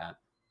like that.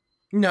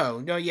 No,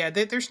 no, yeah.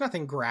 There's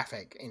nothing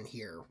graphic in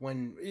here.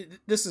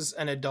 This is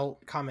an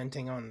adult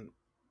commenting on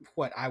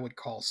what I would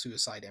call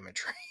suicide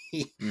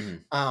imagery,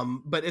 Hmm.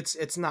 but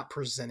it's not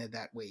presented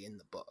that way in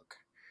the book.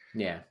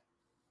 Yeah.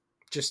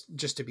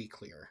 Just to be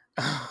clear.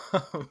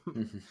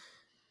 Hmm.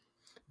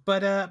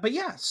 But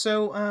yeah,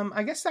 so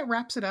I guess that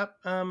wraps it up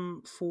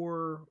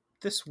for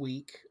this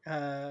week.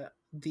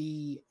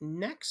 The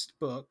next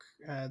book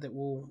that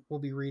we'll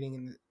be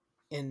reading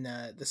in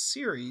the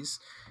series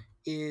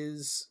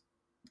is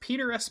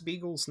Peter S.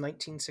 Beagle's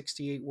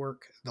 1968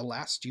 work, The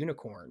Last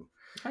Unicorn,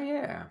 Oh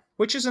yeah.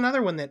 which is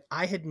another one that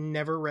I had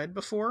never read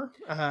before.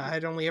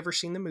 I'd only ever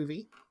seen the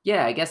movie.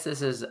 Yeah, I guess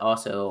this is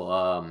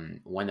also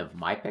one of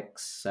my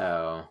picks.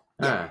 So,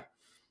 Yeah,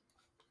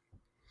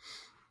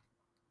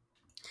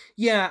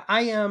 yeah.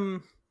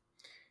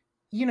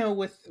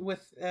 With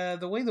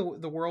the way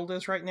the world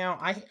is right now,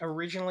 I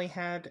originally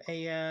had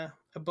a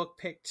book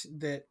picked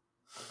that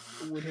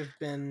would have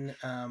been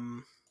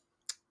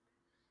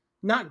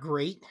not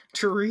great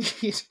to read.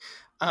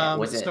 yeah.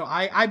 Was So it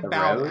I The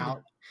bowed Road?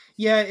 out.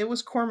 Yeah, it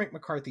was Cormac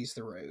McCarthy's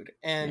The Road,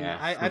 and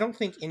Yeah. I don't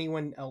think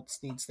anyone else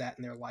needs that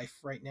in their life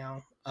right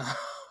now.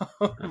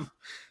 Um,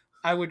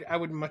 I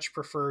would much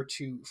prefer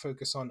to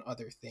focus on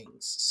other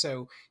things.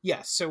 So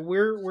yeah, so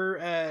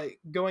we're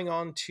going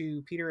on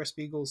to Peter S.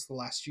 Beagle's The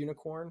Last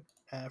Unicorn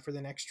for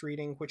the next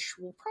reading, which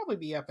will probably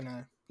be up in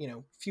a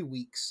few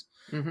weeks,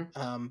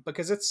 Hmm.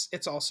 because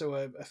it's also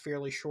a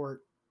fairly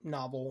short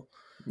novel.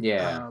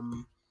 Yeah.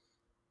 Um,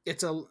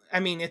 it's a I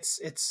mean it's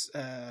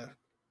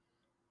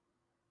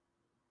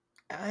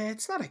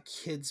not a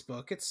kid's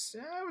book. It's,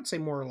 I would say,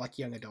 more like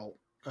young adult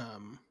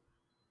um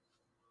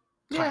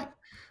Yeah. type.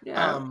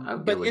 Yeah. I would go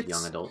But with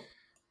young adult.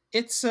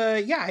 it's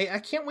yeah, I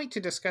can't wait to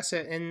discuss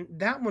it. And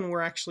that one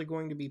we're actually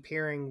going to be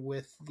pairing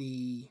with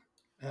the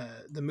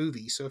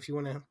movie. So if you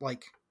want to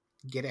like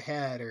get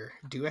ahead or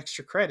do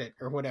extra credit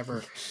or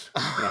whatever,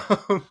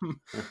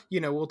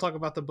 Yeah. we'll talk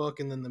about the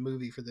book and then the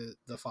movie for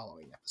the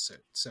following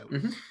episode. So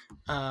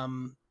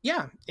Hmm.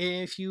 yeah,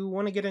 if you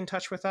want to get in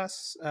touch with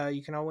us,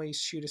 you can always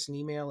shoot us an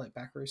email at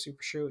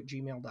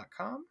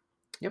backrowsupershow@gmail.com.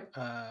 Yep.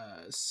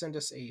 Send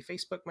us a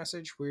Facebook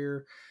message.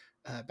 We're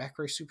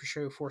Backrow Super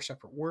Show, 4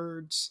 separate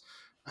words.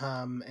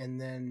 And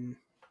then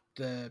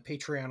the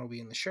Patreon will be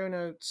in the show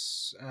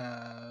notes.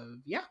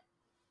 Yeah.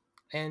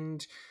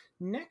 And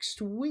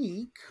next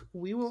week,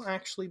 we will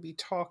actually be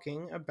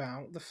talking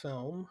about the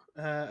film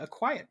A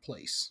Quiet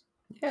Place.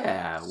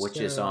 Yeah. Which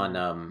is on,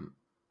 So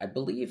I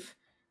believe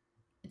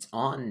it's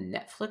on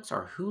Netflix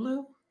or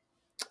Hulu.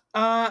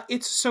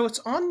 it's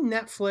on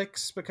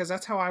Netflix because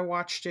that's how I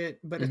watched it,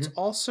 but it's Hmm.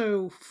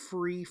 also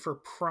free for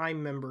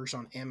Prime members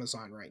on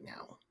Amazon right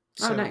now.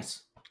 Oh, So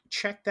nice.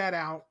 check that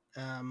out,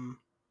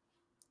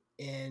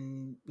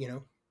 and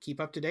keep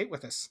up to date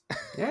with us.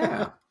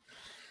 Yeah.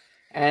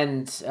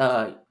 And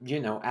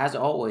as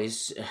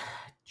always,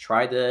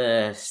 try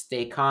to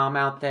stay calm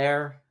out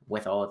there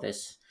with all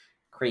this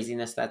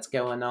craziness that's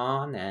going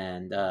on,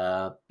 and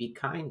be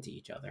kind to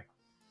each other.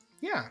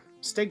 Yeah,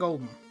 stay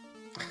golden.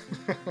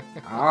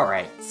 All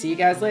right. See you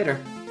guys later.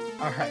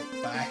 All right,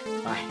 bye.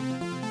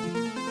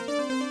 Bye.